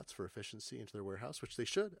robots for efficiency into their warehouse, which they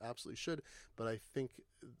should, absolutely should. But I think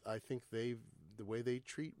the way they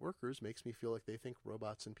treat workers makes me feel like they think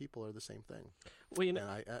robots and people are the same thing. Well, and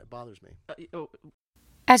it bothers me.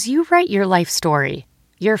 As you write your life story,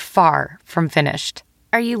 you're far from finished.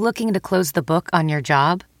 Are you looking to close the book on your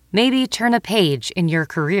job? Maybe turn a page in your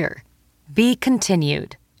career? Be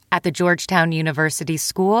continued at the Georgetown University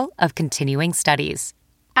School of Continuing Studies.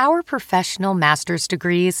 Our professional master's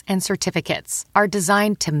degrees and certificates are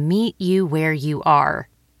designed to meet you where you are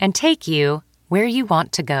and take you where you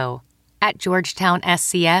want to go. At Georgetown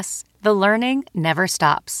SCS, the learning never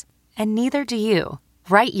stops, and neither do you.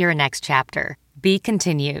 Write your next chapter. Be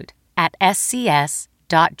continued at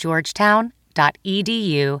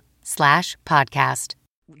scs.georgetown.edu/podcast.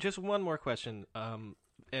 Just one more question,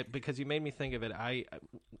 because you made me think of it.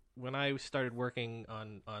 When I started working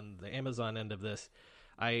on the Amazon end of this,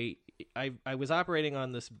 I was operating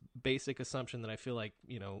on this basic assumption that I feel like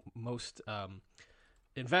most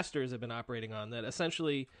investors have been operating on, that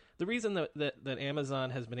essentially the reason that Amazon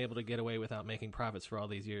has been able to get away without making profits for all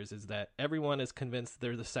these years is that everyone is convinced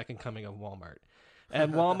they're the second coming of Walmart.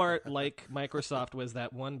 And Walmart, like Microsoft, was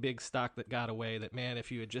that one big stock that got away that, man,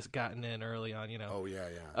 if you had just gotten in early on, Oh, yeah.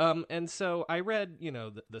 And so I read,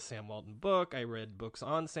 the Sam Walton book. I read books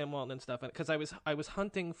on Sam Walton and stuff, because I was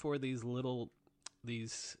hunting for these little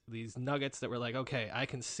these nuggets that were like, okay, I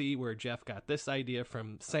can see where Jeff got this idea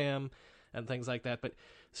from Sam and things like that. But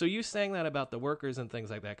so you saying that about the workers and things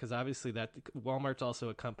like that, because obviously that Walmart's also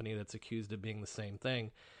a company that's accused of being the same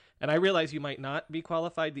thing. And I realize you might not be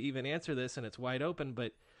qualified to even answer this, and it's wide open,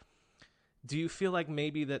 but do you feel like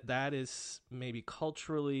maybe that is maybe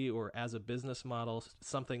culturally or as a business model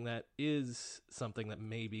something that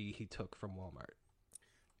maybe he took from Walmart?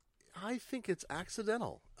 I think it's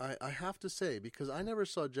accidental, I have to say, because I never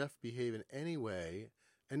saw Jeff behave in any way,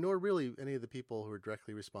 and nor really any of the people who are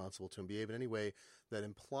directly responsible to him behave in any way that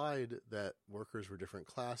implied that workers were different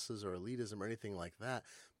classes or elitism or anything like that.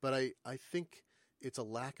 But I think it's a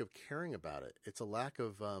lack of caring about it. It's a lack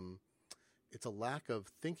of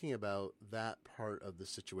thinking about that part of the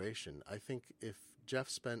situation. I think if Jeff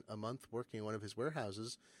spent a month working in one of his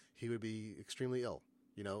warehouses, he would be extremely ill.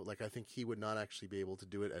 I think he would not actually be able to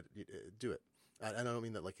do it. I don't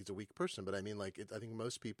mean that like he's a weak person, but I mean I think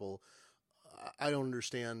most people. I don't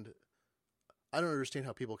understand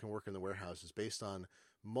how people can work in the warehouses based on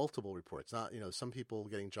multiple reports. Not some people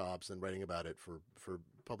getting jobs and writing about it for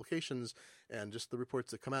publications, and just the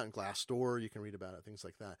reports that come out in Glassdoor, you can read about it, things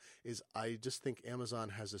like that. I just think Amazon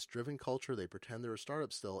has this driven culture. They pretend they're a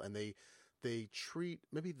startup still, and they treat,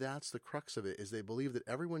 maybe that's the crux of it, is they believe that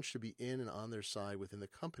everyone should be in and on their side within the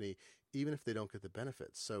company, even if they don't get the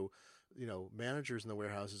benefits. So, managers in the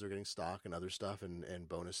warehouses are getting stock and other stuff and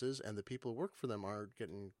bonuses, and the people who work for them are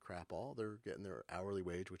getting crap all. They're getting their hourly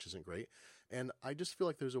wage, which isn't great. And I just feel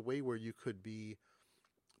like there's a way where you could be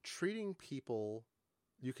treating people.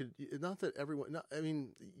 You could, not that everyone,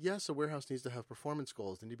 yes, a warehouse needs to have performance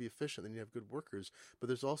goals. They need to be efficient. They need to have good workers. But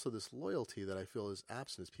there's also this loyalty that I feel is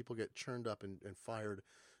absent. People get churned up and fired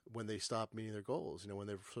when they stop meeting their goals, when when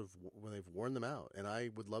they've worn them out. And I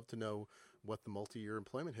would love to know what the multi-year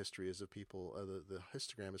employment history is of people. The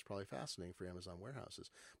histogram is probably fascinating for Amazon warehouses.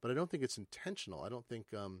 But I don't think it's intentional. I don't think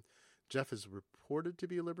Jeff is reported to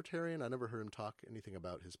be a libertarian. I never heard him talk anything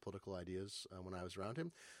about his political ideas when I was around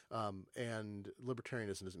him. And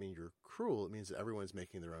libertarianism doesn't mean you're cruel. It means that everyone's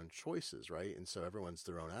making their own choices, right? And so everyone's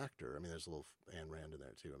their own actor. There's a little Ayn Rand in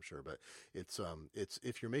there too, I'm sure. But it's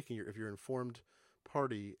if you're informed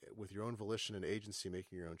party with your own volition and agency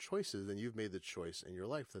making your own choices, then you've made the choice in your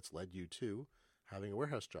life that's led you to having a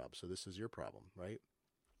warehouse job. So this is your problem, right?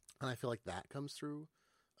 And I feel like that comes through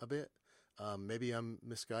a bit. Maybe I'm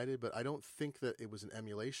misguided, but I don't think that it was an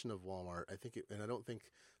emulation of Walmart. I don't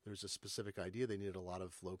think there's a specific idea. They needed a lot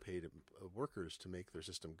of low-paid workers to make their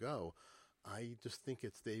system go. I just think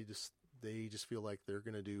they just feel like they're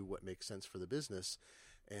going to do what makes sense for the business.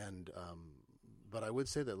 And but I would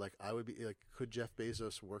say that I would be could Jeff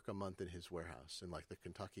Bezos work a month in his warehouse in the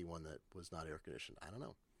Kentucky one that was not air conditioned? I don't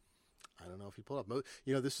know if he pulled up.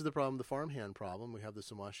 This is the problem, the farmhand problem. We have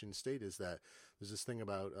this in Washington State, is that there's this thing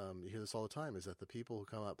about, you hear this all the time, is that the people who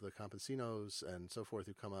come up, the campesinos and so forth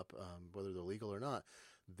who come up, whether they're legal or not,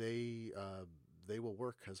 they will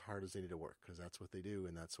work as hard as they need to work because that's what they do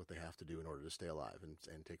and that's what they have to do in order to stay alive and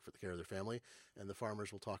take care of their family. And the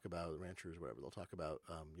farmers will talk about, ranchers, whatever, they'll talk about,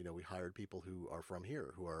 we hired people who are from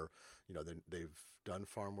here, who are, they've done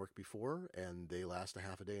farm work before and they last a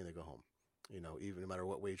half a day and they go home. Even no matter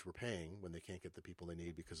what wage we're paying when they can't get the people they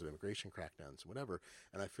need because of immigration crackdowns and whatever.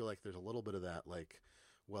 And I feel like there's a little bit of that,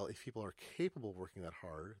 well, if people are capable of working that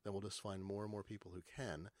hard, then we'll just find more and more people who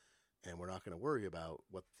can, and we're not going to worry about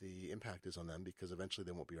what the impact is on them because eventually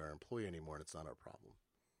they won't be our employee anymore and it's not our problem.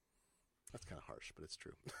 That's kind of harsh, but it's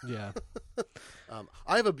true. Yeah.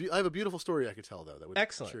 I have a beautiful story I could tell, though, that would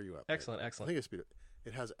cheer you up. Excellent. I think it's beautiful.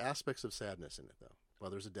 It has aspects of sadness in it, though. Well,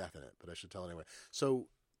 there's a death in it, but I should tell anyway. So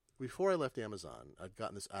before I left Amazon, I'd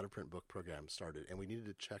gotten this out-of-print book program started, and we needed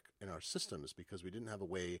to check in our systems because we didn't have a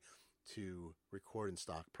way to record and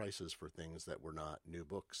stock prices for things that were not new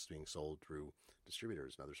books being sold through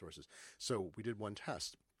distributors and other sources. So we did one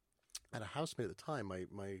test. I had a housemate at the time, my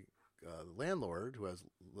landlord, who was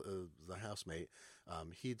the housemate,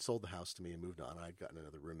 he'd sold the house to me and moved on. I'd gotten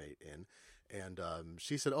another roommate in, and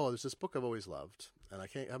she said, "Oh, there's this book I've always loved, and I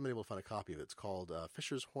haven't been able to find a copy of it. It's called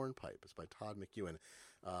Fisher's Hornpipe. It's by Todd McEwen.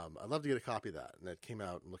 I'd love to get a copy of that." And it came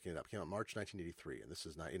out. I'm looking it up. It came out March 1983, and this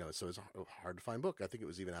is not, so it's a hard to find book. I think it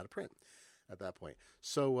was even out of print at that point.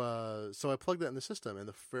 So I plugged that in the system, and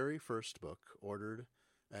the very first book ordered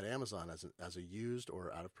at Amazon as a used or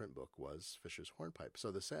out of print book was Fisher's Hornpipe.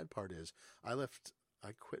 So the sad part is I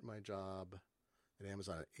quit my job at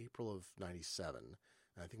Amazon in April of '97,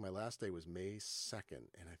 and I think my last day was May 2nd,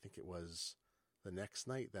 and I think it was the next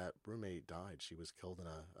night that roommate died. She was killed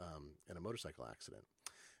in a motorcycle accident,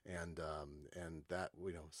 and that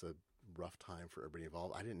it's a rough time for everybody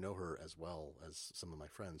involved. I didn't know her as well as some of my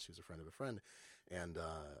friends. She was a friend of a friend, and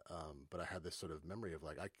but I had this sort of memory of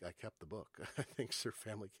I kept the book. I think her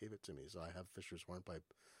family gave it to me, so I have Fisher's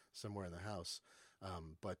Hornpipe somewhere in the house.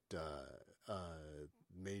 But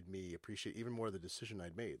made me appreciate even more the decision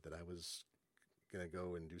I'd made, that I was going to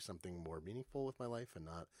go and do something more meaningful with my life and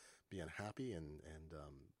not be unhappy, and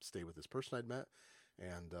stay with this person I'd met,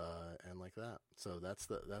 and like that. So that's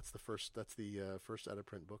the first out of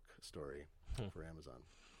print book story for Amazon.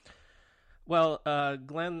 Well,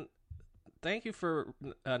 Glenn, thank you for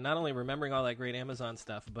not only remembering all that great Amazon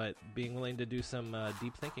stuff, but being willing to do some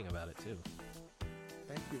deep thinking about it too.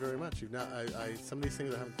 Thank you very much. Some of these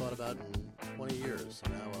things I haven't thought about in 20 years.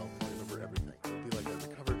 So now I'll probably remember everything. It'll be like a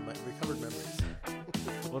recovered memories.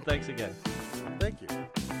 Well, thanks again. Thank you.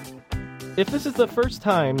 If this is the first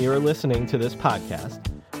time you're listening to this podcast,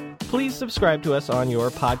 please subscribe to us on your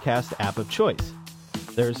podcast app of choice.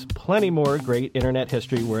 There's plenty more great internet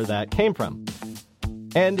history where that came from.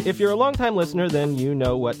 And if you're a longtime listener, then you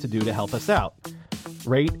know what to do to help us out.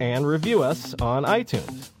 Rate and review us on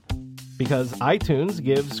iTunes. Because iTunes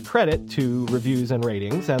gives credit to reviews and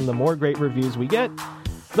ratings, and the more great reviews we get,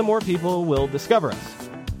 the more people will discover us.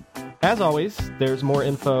 As always, there's more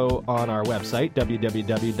info on our website,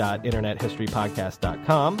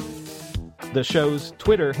 www.internethistorypodcast.com. The show's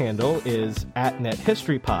Twitter handle is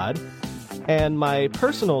 @NetHistoryPod, and my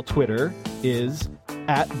personal Twitter is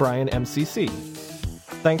 @BrianMCC.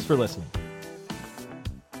 Thanks for listening.